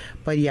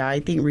 But yeah, I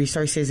think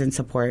resources and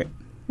support.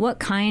 What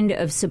kind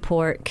of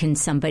support can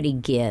somebody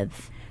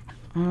give?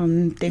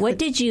 What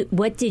did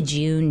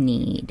you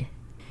need,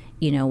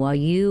 while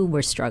you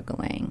were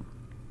struggling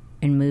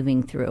and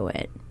moving through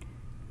it?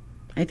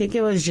 I think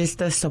it was just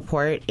the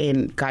support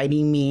in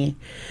guiding me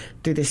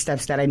through the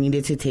steps that I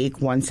needed to take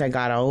once I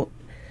got out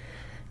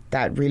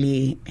that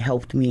really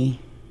helped me.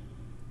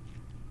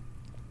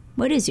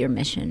 What is your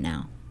mission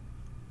now?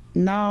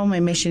 Now my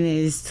mission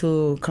is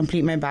to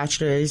complete my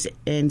bachelor's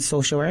in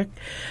social work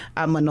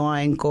at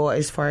Manoa and go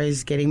as far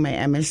as getting my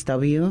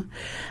MSW.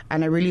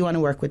 And I really want to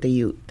work with the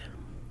youth.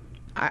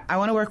 I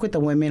want to work with the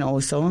women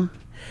also,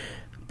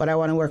 but I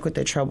want to work with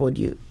the troubled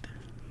youth.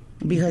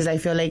 Because I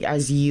feel like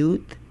as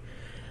youth,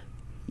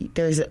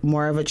 there's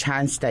more of a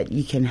chance that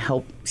you can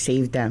help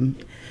save them.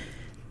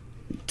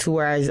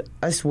 Whereas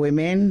us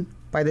women,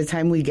 by the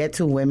time we get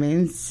to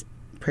women's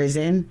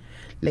prison,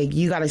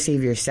 you got to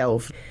save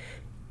yourself.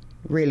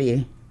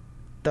 Really.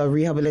 The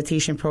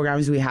rehabilitation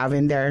programs we have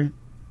in there,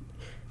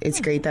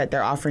 it's great that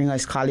they're offering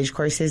us college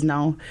courses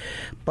now,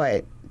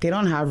 but they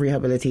don't have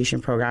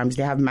rehabilitation programs.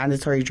 They have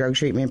mandatory drug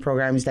treatment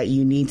programs that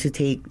you need to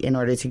take in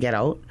order to get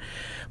out.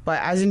 But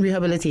as in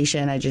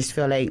rehabilitation, I just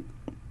feel like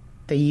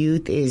the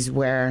youth is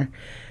where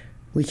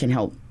we can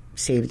help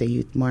save the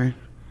youth more.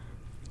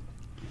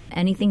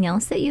 Anything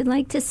else that you'd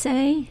like to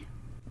say?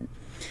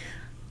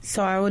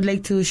 So I would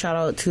like to shout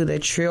out to the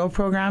TRIO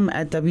program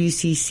at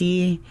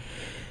WCC.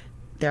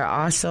 They're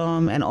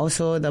awesome. And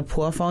also the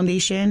PUA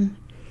Foundation.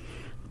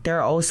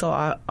 They're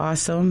also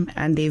awesome,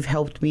 and they've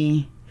helped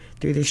me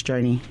through this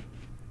journey.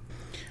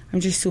 I'm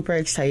just super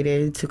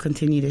excited to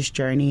continue this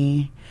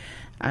journey.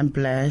 I'm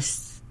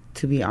blessed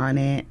to be on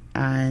it,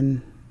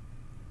 and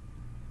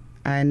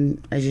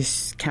I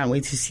just can't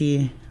wait to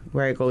see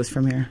where it goes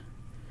from here.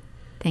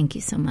 Thank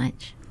you so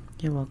much.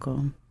 You're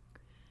welcome.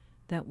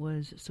 That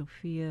was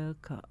Sophia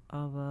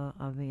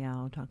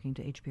Ka'ava-Aviao talking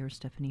to HPR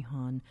Stephanie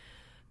Hahn.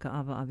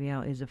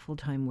 Ka'ava-Aviao is a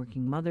full-time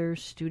working mother,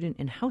 student,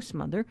 and house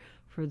mother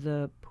for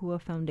the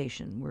PUA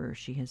Foundation, where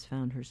she has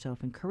found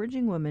herself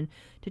encouraging women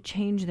to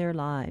change their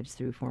lives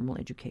through formal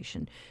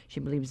education.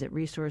 She believes that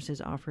resources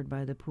offered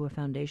by the PUA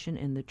Foundation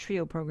and the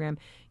TRIO program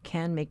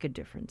can make a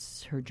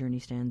difference. Her journey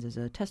stands as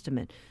a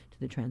testament to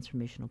the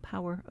transformational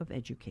power of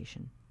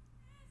education.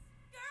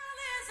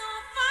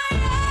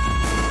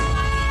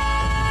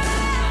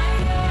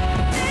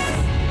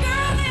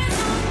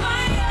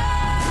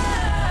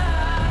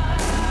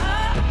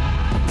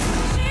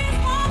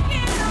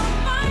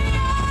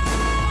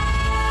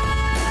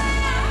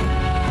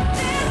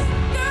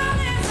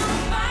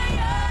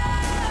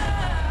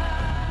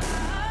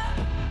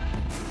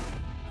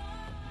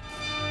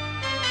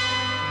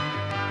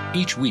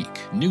 Each week,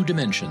 New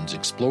Dimensions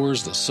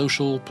explores the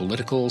social,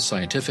 political,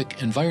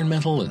 scientific,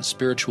 environmental, and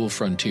spiritual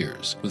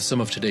frontiers with some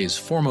of today's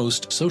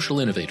foremost social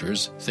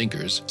innovators,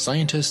 thinkers,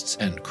 scientists,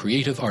 and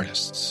creative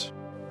artists.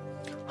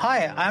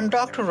 Hi, I'm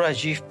Dr.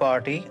 Rajiv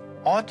Bharti,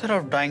 author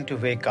of Dying to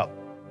Wake Up.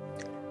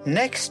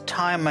 Next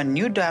time on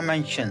New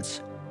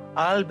Dimensions,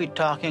 I'll be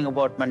talking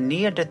about my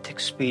near-death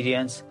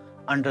experience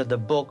under the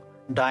book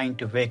Dying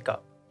to Wake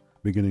Up.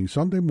 Beginning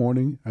Sunday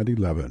morning at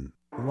 11.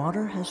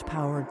 Water has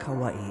powered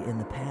Kauai in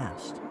the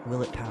past.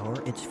 Will it power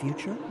its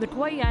future? The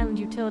Kauai Island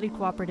Utility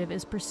Cooperative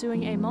is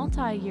pursuing a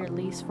multi-year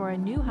lease for a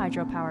new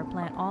hydropower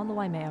plant on the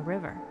Waimea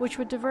River, which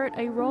would divert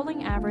a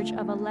rolling average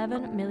of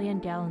 11 million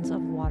gallons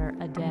of water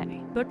a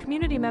day. But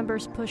community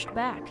members pushed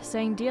back,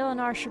 saying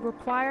DLNR should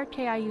require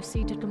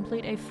KIUC to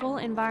complete a full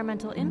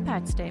environmental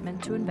impact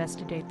statement to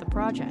investigate the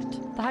project.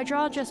 The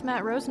hydrologist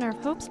Matt Rosner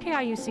hopes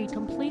KIUC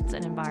completes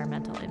an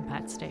environmental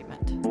impact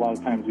statement. A lot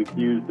of times we've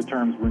used the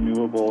terms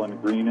renewable and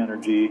green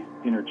energy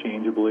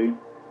interchangeably.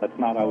 That's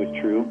not always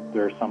true.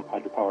 There are some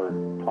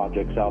hydropower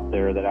projects out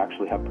there that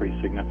actually have pretty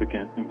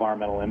significant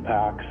environmental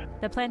impacts.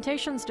 The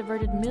plantations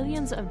diverted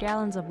millions of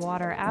gallons of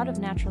water out of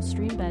natural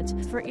stream beds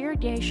for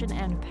irrigation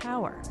and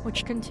power,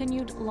 which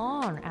continued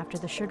long after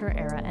the sugar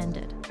era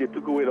ended. They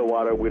took away the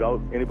water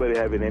without anybody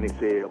having any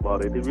say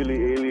about it. It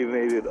really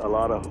alienated a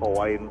lot of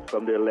Hawaiians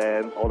from their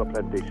land, all the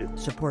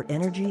plantations. Support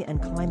energy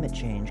and climate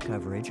change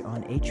coverage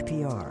on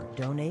HPR.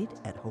 Donate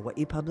at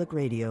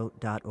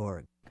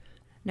hawaiipublicradio.org.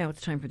 Now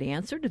it's time for the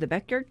answer to the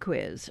Backyard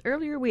Quiz.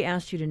 Earlier we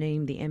asked you to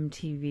name the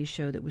MTV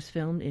show that was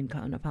filmed in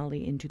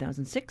Ka'anapali in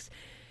 2006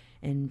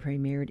 and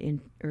premiered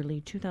in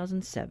early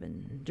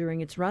 2007.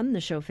 During its run,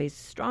 the show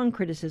faced strong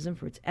criticism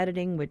for its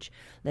editing, which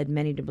led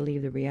many to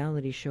believe the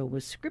reality show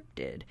was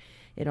scripted.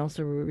 It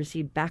also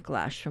received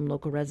backlash from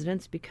local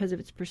residents because of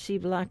its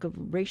perceived lack of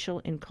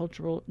racial and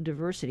cultural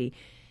diversity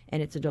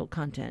and its adult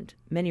content.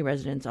 Many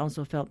residents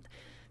also felt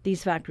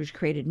these factors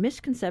created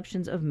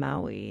misconceptions of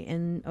Maui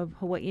and of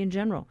Hawaii in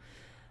general.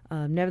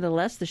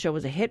 Nevertheless, the show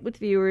was a hit with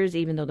viewers,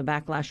 even though the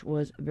backlash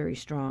was very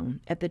strong.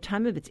 At the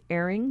time of its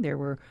airing, there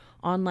were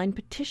online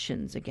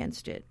petitions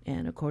against it,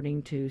 and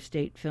according to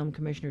State Film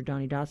Commissioner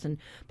Donnie Dawson,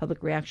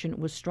 public reaction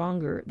was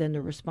stronger than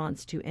the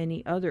response to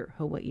any other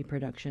Hawaii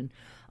production.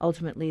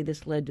 Ultimately,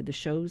 this led to the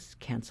show's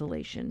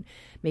cancellation.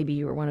 Maybe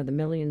you were one of the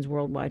millions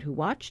worldwide who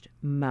watched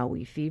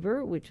Maui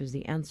Fever, which was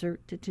the answer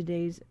to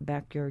today's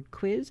backyard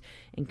quiz.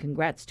 And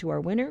congrats to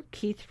our winner,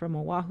 Keith from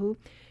Oahu.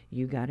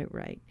 You got it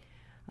right.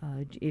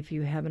 If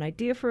you have an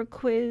idea for a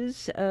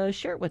quiz,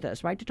 share it with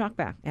us. Write to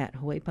talkback at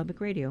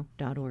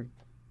hawaiipublicradio.org.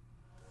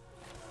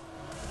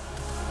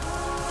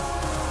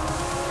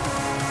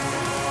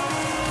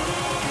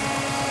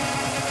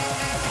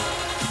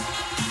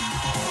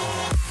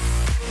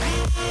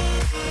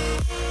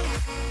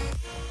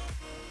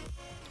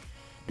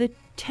 The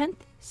 10th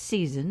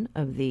season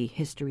of the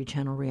History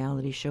Channel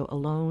reality show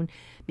Alone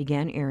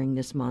began airing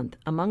this month.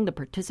 Among the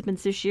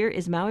participants this year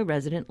is Maui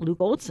resident Luke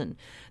Olson.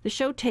 The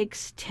show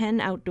takes 10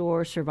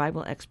 outdoor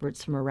survival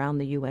experts from around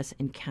the U.S.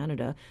 and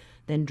Canada,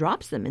 then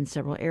drops them in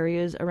several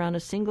areas around a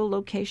single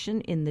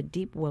location in the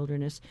deep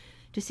wilderness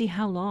to see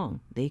how long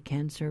they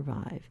can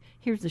survive.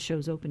 Here's the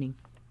show's opening.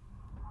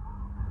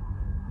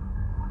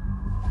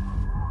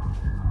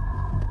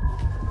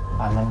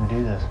 I'm going to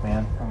do this,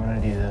 man. I'm going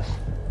to do this.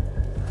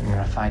 I'm going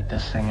to fight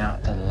this thing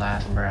out to the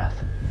last breath.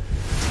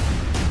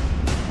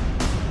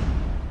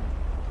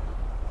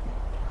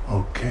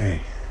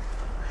 Okay.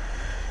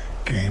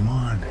 Game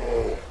on.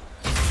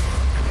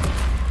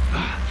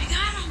 I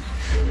got him!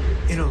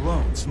 In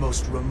Alone's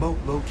most remote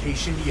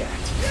location yet.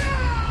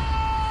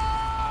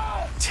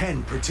 Yeah!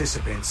 10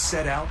 participants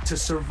set out to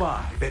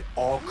survive at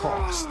all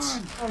costs.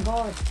 Our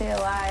goal is to stay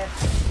alive.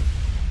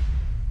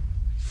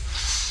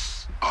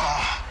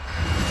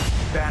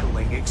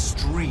 Battling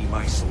extreme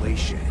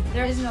isolation.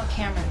 There is no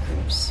camera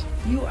crews.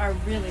 You are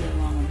really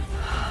alone.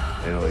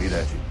 It'll eat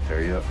at you,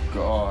 tear you up.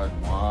 God,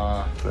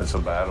 ma. It's a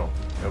battle.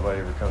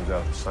 Nobody ever comes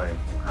out the same.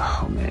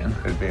 Oh, man.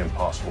 It'd be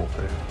impossible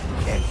to.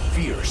 And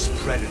fierce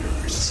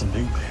predators. Some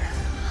big bear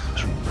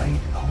was right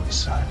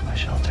outside my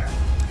shelter.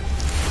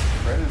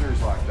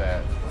 Predators like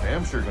that,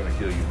 damn sure gonna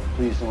kill you.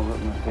 Please don't rip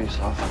my face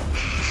off.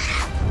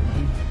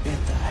 He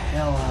bit the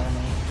hell out of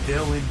me.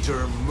 They'll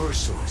endure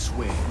merciless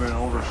winds. It's been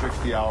over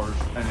 60 hours,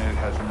 and it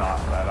has not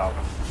let out.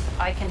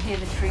 I can hear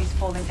the trees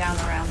falling down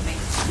around me.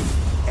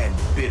 And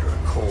bitter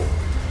cold.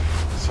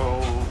 This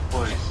whole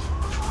place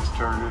has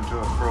turned into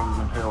a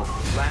frozen hill.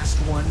 Last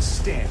one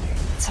standing.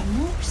 It's a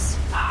moose.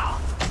 Ow.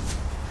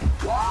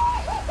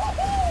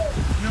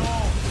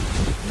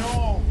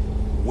 No!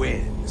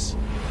 Wins.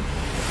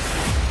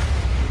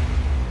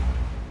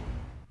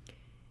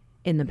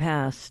 In the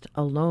past,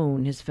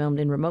 Alone has filmed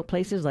in remote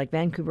places like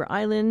Vancouver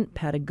Island,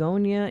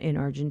 Patagonia in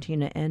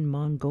Argentina, and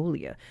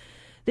Mongolia.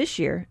 This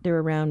year, they're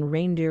around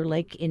Reindeer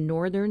Lake in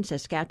northern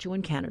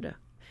Saskatchewan, Canada.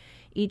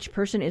 Each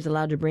person is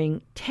allowed to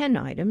bring 10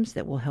 items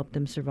that will help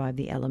them survive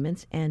the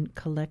elements and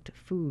collect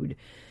food.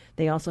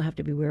 They also have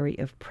to be wary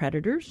of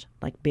predators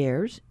like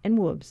bears and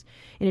wolves.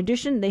 In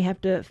addition, they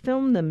have to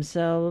film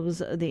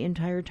themselves the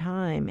entire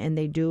time, and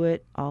they do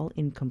it all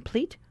in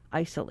complete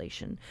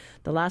isolation.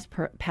 The last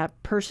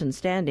person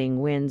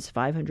standing wins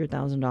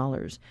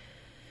 $500,000.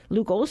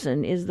 Luke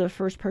Olson is the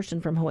first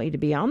person from Hawaii to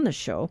be on the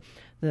show.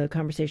 The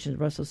Conversations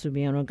Russell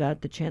Subiano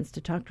got the chance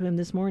to talk to him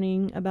this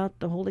morning about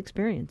the whole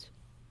experience.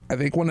 I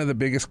think one of the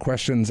biggest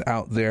questions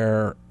out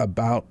there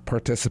about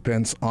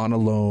participants on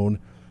Alone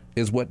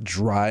is what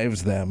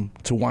drives them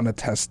to want to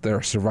test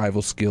their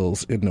survival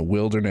skills in the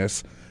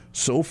wilderness,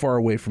 so far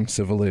away from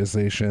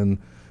civilization,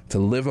 to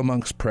live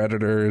amongst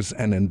predators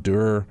and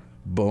endure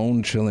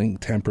bone-chilling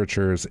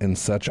temperatures in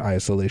such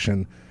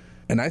isolation.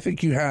 And I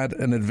think you had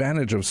an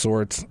advantage of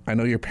sorts. I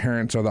know your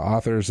parents are the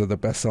authors of the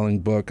best-selling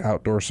book,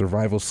 Outdoor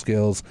Survival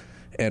Skills,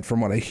 and from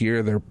what I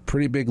hear, they're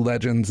pretty big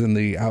legends in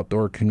the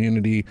outdoor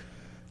community.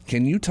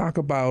 Can you talk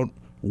about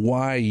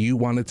why you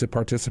wanted to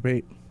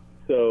participate?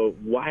 So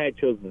why I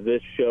chose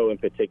this show in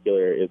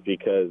particular is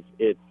because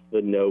it's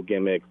the no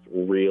gimmicks,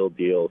 real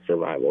deal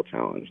survival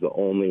challenge, the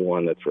only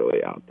one that's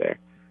really out there.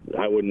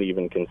 I wouldn't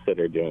even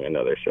consider doing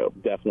another show.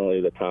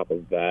 Definitely the top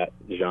of that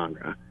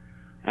genre.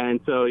 And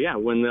so, yeah,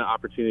 when the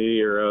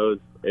opportunity arose,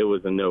 it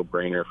was a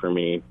no-brainer for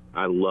me.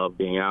 I love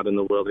being out in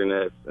the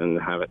wilderness, and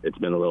it's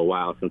been a little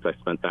while since I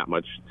spent that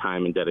much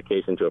time and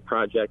dedication to a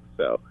project,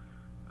 so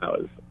I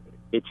was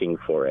itching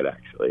for it,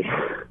 actually.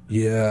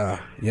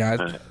 Yeah.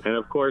 And,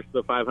 of course,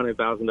 the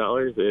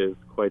 $500,000 is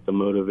quite the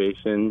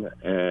motivation,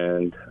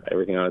 and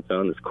everything on its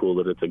own is cool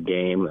that it's a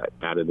game that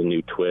added a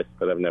new twist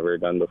that I've never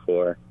done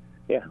before.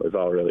 Yeah, it was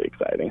all really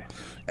exciting.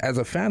 As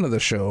a fan of the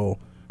show,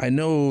 I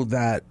know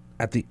that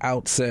at the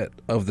outset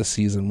of the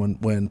season,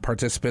 when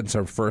participants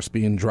are first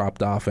being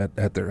dropped off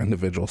at their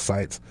individual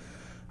sites,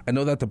 I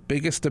know that the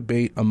biggest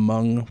debate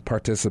among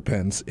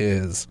participants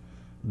is,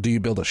 do you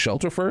build a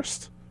shelter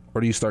first,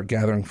 or do you start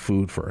gathering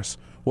food first?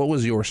 What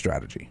was your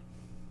strategy?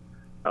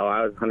 Oh,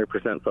 I was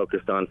 100%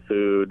 focused on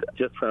food,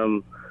 just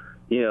from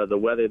the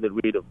weather that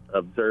we'd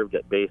observed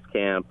at base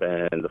camp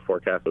and the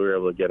forecast that we were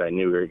able to get, I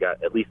knew we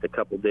got at least a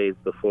couple days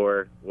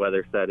before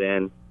weather set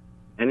in.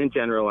 And in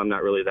general, I'm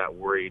not really that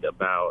worried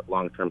about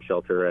long-term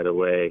shelter right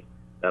away.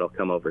 That'll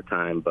come over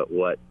time. But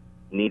what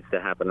needs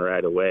to happen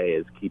right away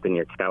is keeping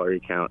your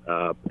calorie count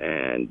up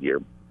and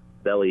your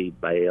belly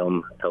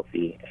biome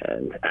healthy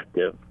and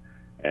active,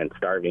 and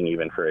starving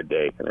even for a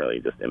day can really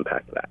just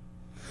impact that.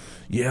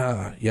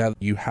 Yeah.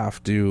 You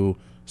have to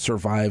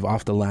survive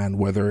off the land,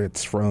 whether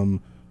it's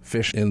from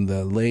fish in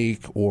the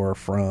lake or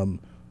from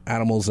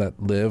animals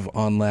that live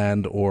on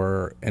land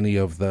or any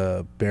of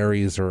the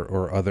berries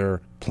or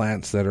other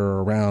plants that are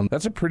around.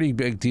 That's a pretty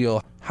big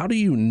deal. How do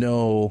you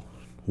know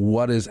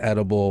what is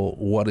edible,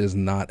 what is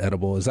not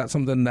edible? Is that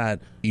something that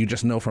you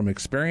just know from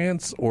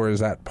experience, or is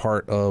that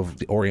part of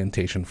the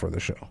orientation for the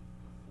show?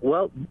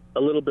 Well, a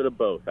little bit of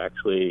both,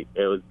 actually.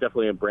 It was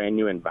definitely a brand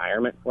new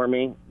environment for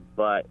me,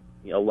 but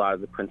a lot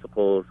of the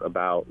principles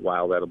about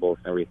wild edibles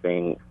and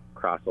everything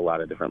cross a lot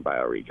of different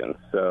bioregions.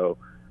 So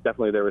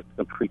definitely there was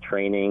some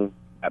pre-training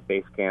at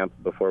base camp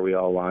before we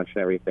all launched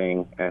and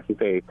everything. And I think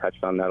they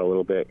touched on that a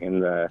little bit in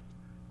the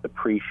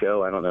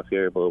pre-show. I don't know if you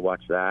were able to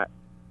watch that.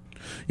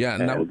 Yeah,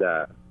 and a little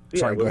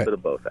bit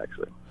of both,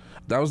 actually.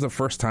 That was the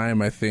first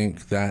time, I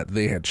think, that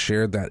they had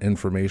shared that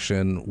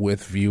information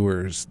with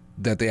viewers,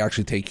 that they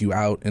actually take you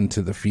out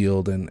into the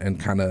field and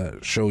kind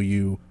of show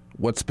you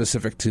what's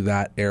specific to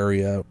that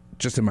area.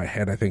 Just in my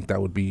head, I think that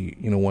would be,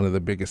 one of the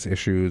biggest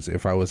issues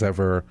if I was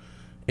ever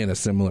in a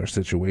similar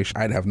situation.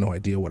 I'd have no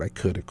idea what I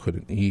could or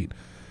couldn't eat.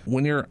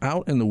 When you're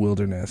out in the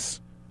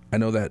wilderness, I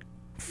know that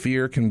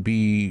fear can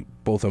be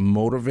both a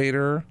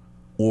motivator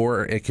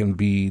or it can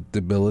be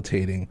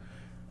debilitating.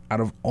 Out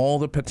of all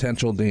the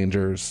potential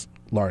dangers,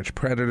 large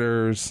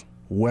predators,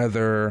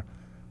 weather,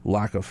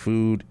 lack of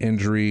food,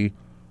 injury,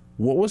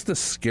 what was the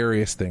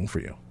scariest thing for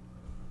you?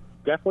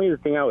 Definitely the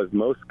thing I was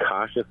most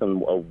cautious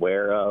and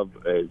aware of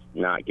is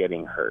not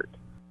getting hurt,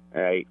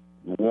 right?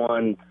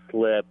 One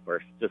slip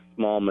or just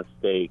small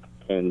mistake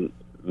can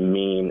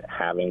mean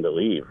having to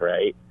leave,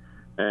 right?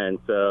 And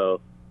so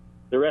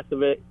the rest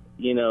of it,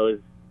 is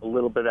a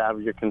little bit out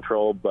of your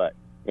control, but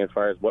as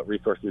far as what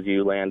resources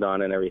you land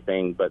on and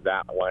everything, but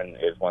that one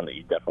is one that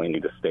you definitely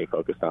need to stay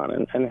focused on,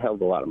 and held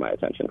a lot of my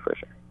attention for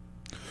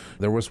sure.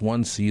 There was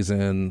one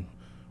season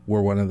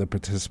where one of the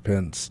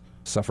participants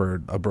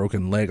suffered a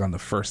broken leg on the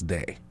first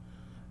day,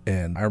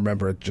 and I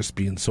remember just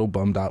being so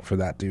bummed out for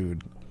that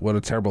dude. What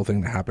a terrible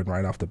thing to happen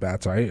right off the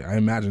bat. So I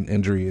imagine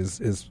injury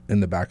is in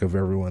the back of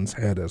everyone's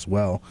head as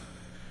well.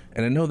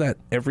 And I know that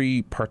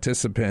every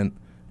participant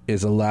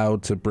is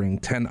allowed to bring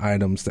 10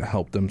 items to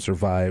help them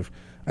survive.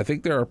 I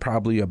think there are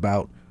probably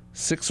about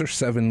 6 or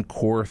 7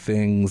 core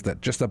things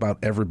that just about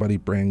everybody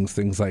brings,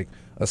 things like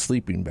a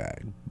sleeping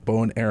bag,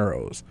 bow and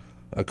arrows,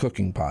 a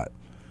cooking pot.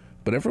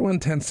 But everyone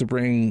tends to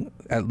bring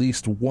at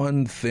least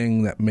one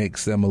thing that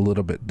makes them a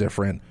little bit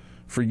different.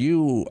 For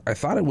you, I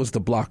thought it was the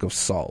block of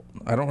salt.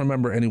 I don't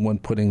remember anyone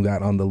putting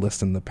that on the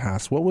list in the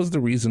past. What was the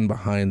reason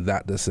behind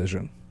that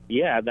decision?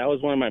 Yeah, that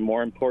was one of my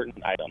more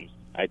important items.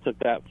 I took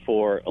that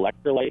for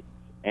electrolytes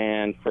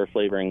and for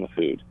flavoring the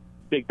food.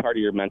 Big part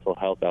of your mental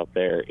health out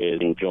there is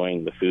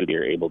enjoying the food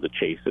you're able to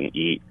chase and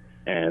eat.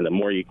 And the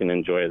more you can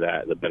enjoy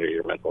that, the better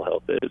your mental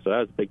health is. So that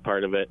was a big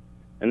part of it.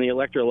 And the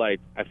electrolytes,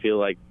 I feel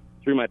like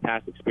through my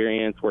past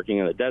experience working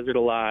in the desert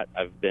a lot,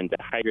 I've been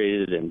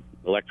dehydrated and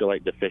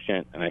electrolyte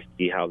deficient, and I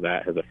see how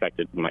that has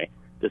affected my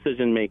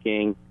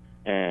decision-making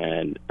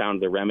and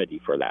found the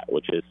remedy for that,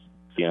 which is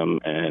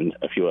calcium and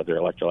a few other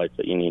electrolytes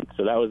that you need.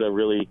 So that was a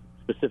really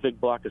specific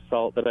block of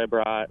salt that I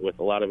brought with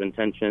a lot of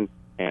intention,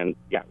 and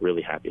got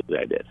really happy that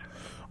I did.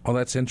 Oh,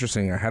 that's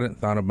interesting. I hadn't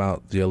thought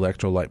about the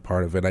electrolyte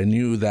part of it. I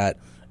knew that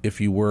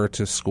if you were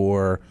to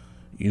score,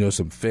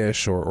 some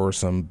fish or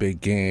some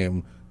big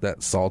game,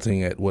 that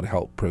salting it would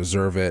help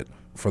preserve it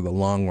for the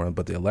long run.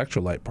 But the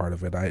electrolyte part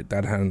of it,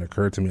 that hadn't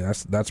occurred to me.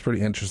 That's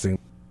pretty interesting.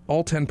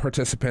 All 10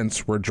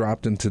 participants were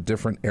dropped into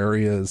different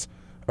areas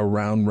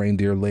around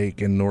Reindeer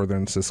Lake in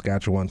northern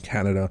Saskatchewan,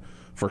 Canada.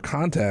 For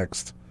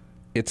context,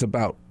 it's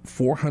about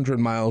 400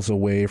 miles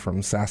away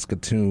from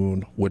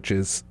Saskatoon, which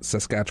is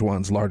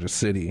Saskatchewan's largest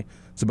city.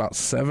 It's about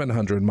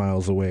 700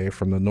 miles away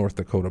from the North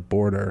Dakota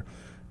border.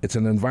 It's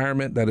an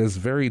environment that is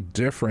very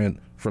different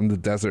from the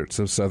deserts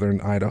of southern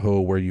Idaho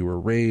where you were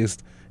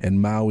raised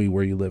and Maui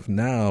where you live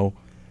now.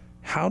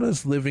 How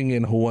does living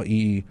in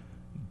Hawaii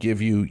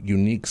give you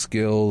unique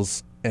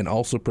skills and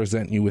also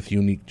present you with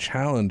unique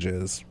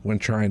challenges when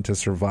trying to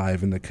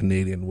survive in the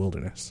Canadian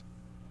wilderness?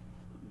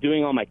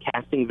 Doing all my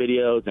casting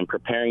videos and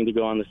preparing to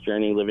go on this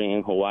journey living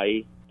in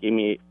Hawaii gave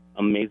me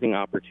amazing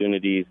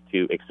opportunities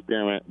to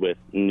experiment with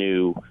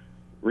new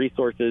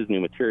resources, new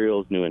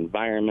materials, new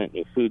environment,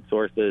 new food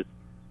sources,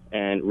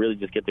 and really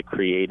just get the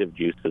creative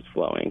juices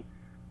flowing.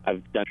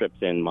 I've done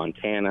trips in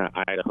Montana,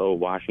 Idaho,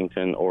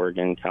 Washington,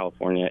 Oregon,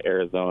 California,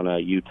 Arizona,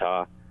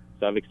 Utah.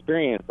 So I've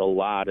experienced a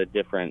lot of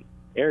different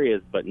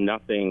areas, but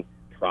nothing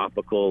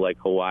tropical like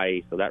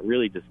Hawaii. So that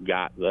really just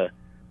got the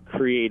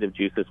creative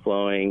juices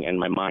flowing and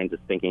my mind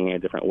just thinking in a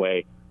different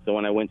way. So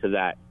when I went to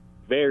that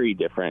very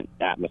different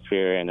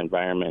atmosphere and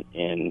environment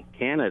in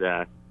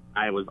Canada,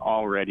 I was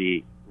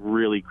already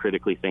really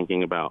critically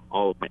thinking about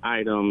all of my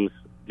items,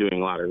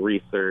 doing a lot of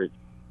research.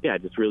 Yeah,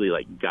 just really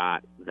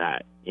got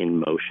that in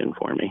motion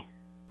for me.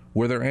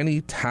 Were there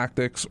any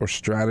tactics or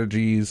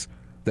strategies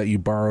that you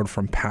borrowed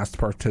from past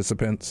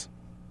participants?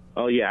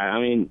 Oh, yeah. I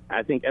mean,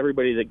 I think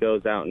everybody that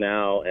goes out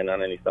now and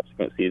on any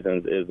subsequent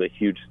seasons is a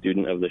huge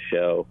student of the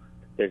show.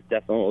 There's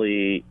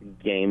definitely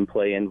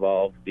gameplay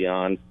involved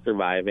beyond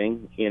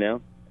surviving,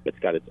 It's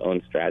got its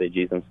own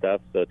strategies and stuff.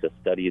 So to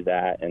study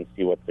that and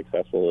see what's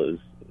successful is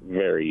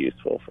very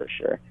useful for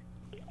sure.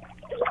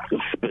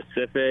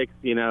 Specifics,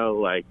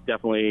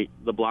 definitely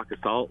the block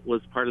assault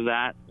was part of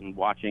that, and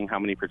watching how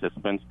many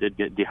participants did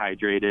get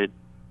dehydrated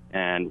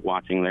and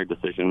watching their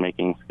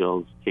decision-making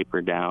skills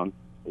taper down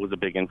was a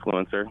big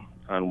influencer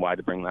on why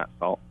to bring that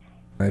salt.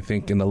 I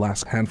think in the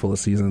last handful of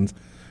seasons,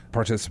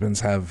 participants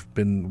have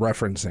been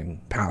referencing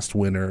past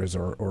winners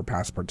or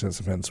past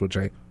participants, which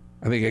I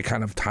think it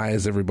kind of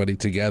ties everybody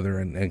together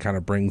and kind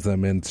of brings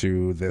them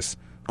into this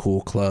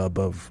cool club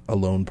of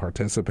alone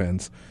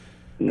participants.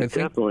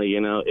 Definitely,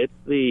 it's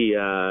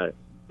the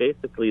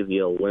basically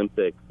the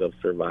Olympics of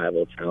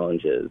survival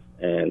challenges,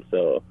 and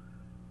so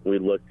we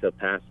look to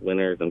past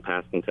winners and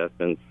past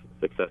contestants'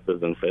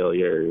 successes and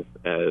failures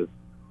as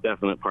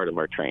definite part of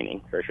our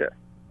training, for sure.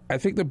 I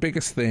think the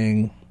biggest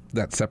thing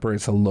that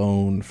separates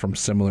Alone from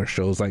similar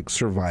shows like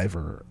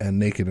Survivor and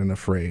Naked and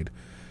Afraid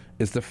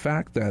is the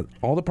fact that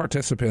all the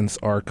participants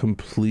are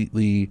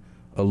completely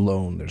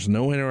alone. There's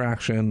no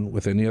interaction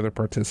with any other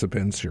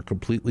participants. You're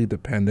completely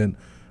dependent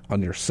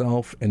on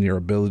yourself and your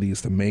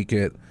abilities to make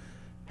it.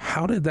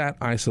 How did that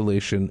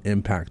isolation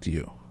impact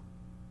you?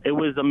 It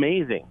was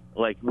amazing.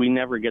 We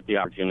never get the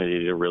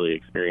opportunity to really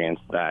experience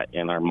that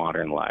in our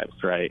modern lives,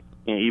 right?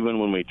 Even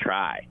when we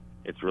try,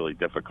 it's really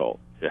difficult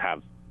to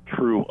have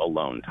true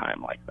alone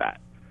time like that.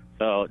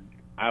 So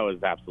I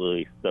was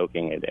absolutely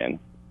soaking it in.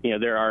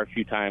 There are a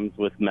few times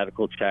with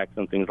medical checks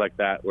and things like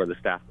that where the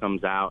staff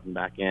comes out and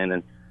back in.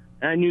 And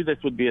I knew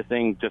this would be a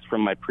thing just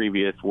from my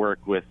previous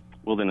work with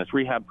wilderness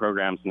rehab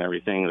programs and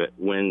everything, that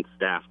when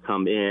staff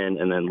come in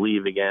and then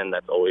leave again,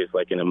 that's always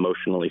an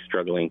emotionally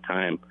struggling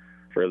time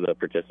for the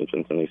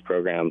participants in these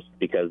programs,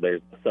 because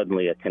there's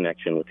suddenly a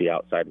connection with the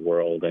outside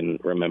world and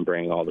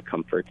remembering all the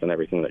comforts and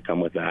everything that come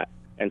with that.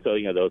 And so,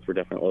 those were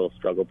different little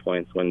struggle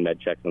points when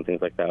med checks and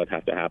things like that would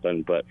have to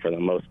happen. But for the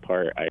most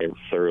part, I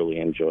thoroughly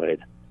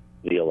enjoyed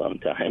the alone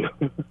time.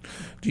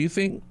 Do you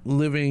think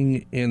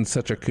living in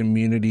such a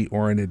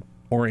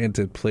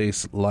community-oriented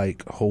place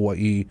like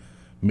Hawaii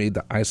made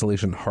the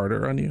isolation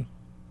harder on you?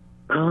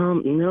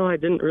 No, I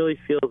didn't really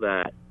feel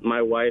that.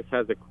 My wife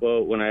has a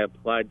quote when I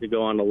applied to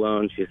go on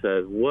alone. She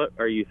says, "What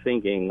are you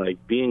thinking?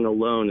 Being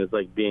alone is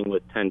like being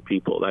with 10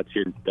 people. That's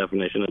your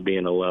definition of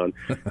being alone."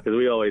 Because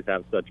we always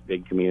have such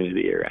big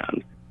community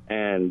around.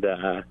 And,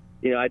 I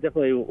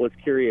definitely was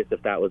curious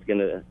if that was going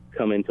to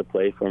come into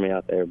play for me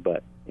out there.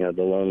 But,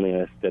 the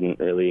loneliness didn't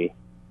really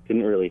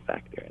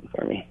factor in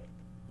for me.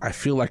 I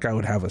feel like I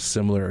would have a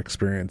similar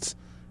experience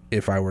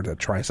if I were to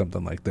try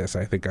something like this.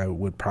 I think I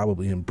would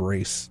probably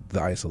embrace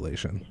the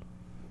isolation.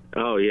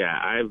 Oh, yeah.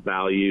 I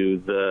value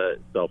the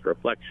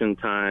self-reflection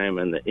time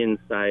and the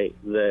insight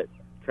that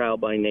trial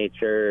by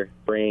nature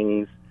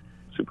brings.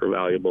 Super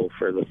valuable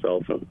for the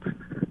self and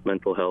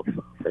mental health,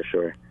 for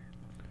sure.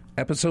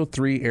 Episode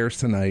 3 airs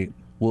tonight.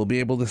 We'll be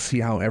able to see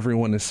how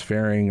everyone is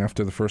faring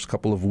after the first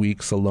couple of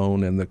weeks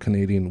alone in the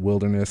Canadian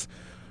wilderness.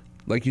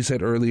 Like you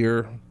said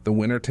earlier, the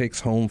winner takes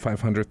home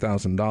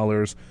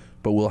 $500,000,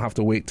 but we'll have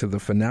to wait to the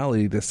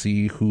finale to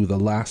see who the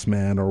last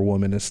man or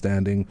woman is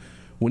standing.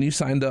 When you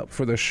signed up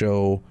for the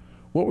show,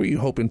 what were you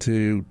hoping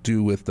to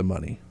do with the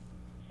money?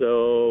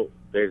 So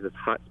there's this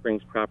hot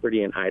springs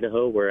property in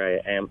Idaho where I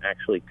am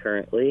actually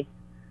currently.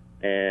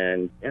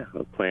 And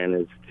the plan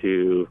is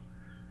to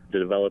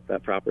develop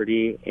that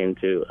property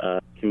into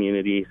a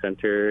community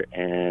center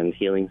and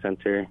healing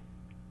center.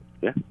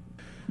 Yeah.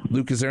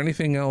 Luke, is there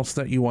anything else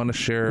that you want to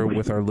share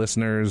with our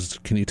listeners?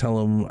 Can you tell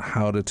them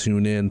how to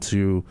tune in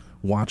to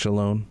watch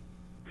Alone?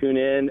 Tune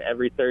in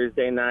every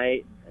Thursday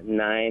night at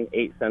 9,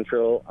 8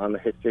 Central on the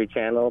History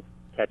Channel.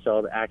 Catch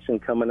all the action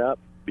coming up.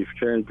 Be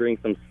sure and bring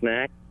some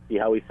snacks. See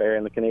how we fare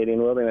in the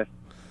Canadian wilderness.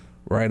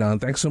 Right on.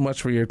 Thanks so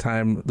much for your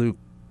time, Luke.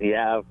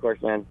 Yeah, of course,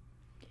 man.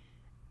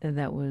 And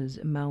that was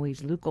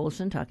Maui's Luke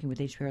Olson talking with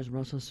HPR's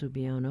Rosso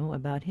Subiano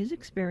about his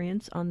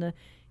experience on the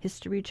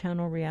History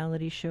Channel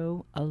reality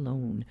show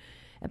Alone.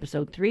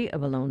 Episode 3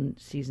 of Alone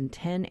Season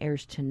 10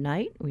 airs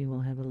tonight. We will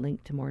have a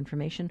link to more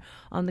information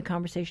on the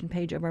conversation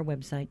page of our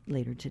website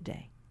later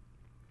today.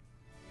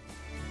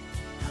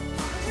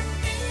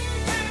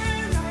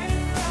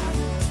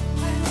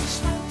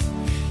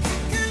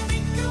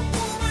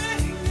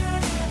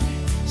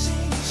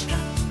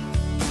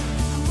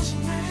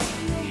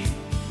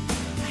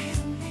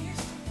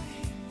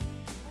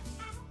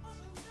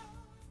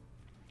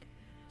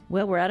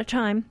 Well, we're out of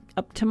time.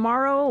 Up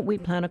tomorrow, we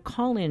plan a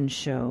call-in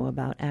show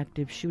about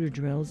active shooter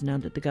drills now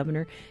that the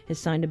governor has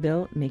signed a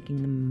bill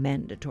making them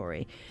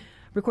mandatory.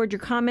 Record your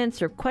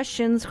comments or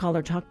questions. Call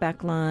our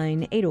talkback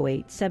line,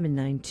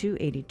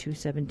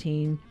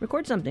 808-792-8217.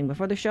 Record something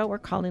before the show or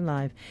call in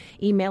live.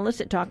 Email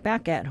us at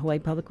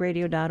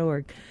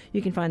talkback@hawaiipublicradio.org.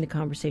 You can find the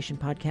Conversation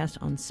podcast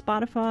on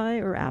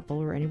Spotify or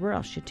Apple or anywhere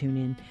else you tune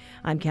in.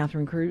 I'm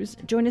Catherine Cruz.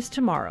 Join us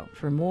tomorrow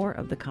for more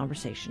of The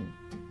Conversation.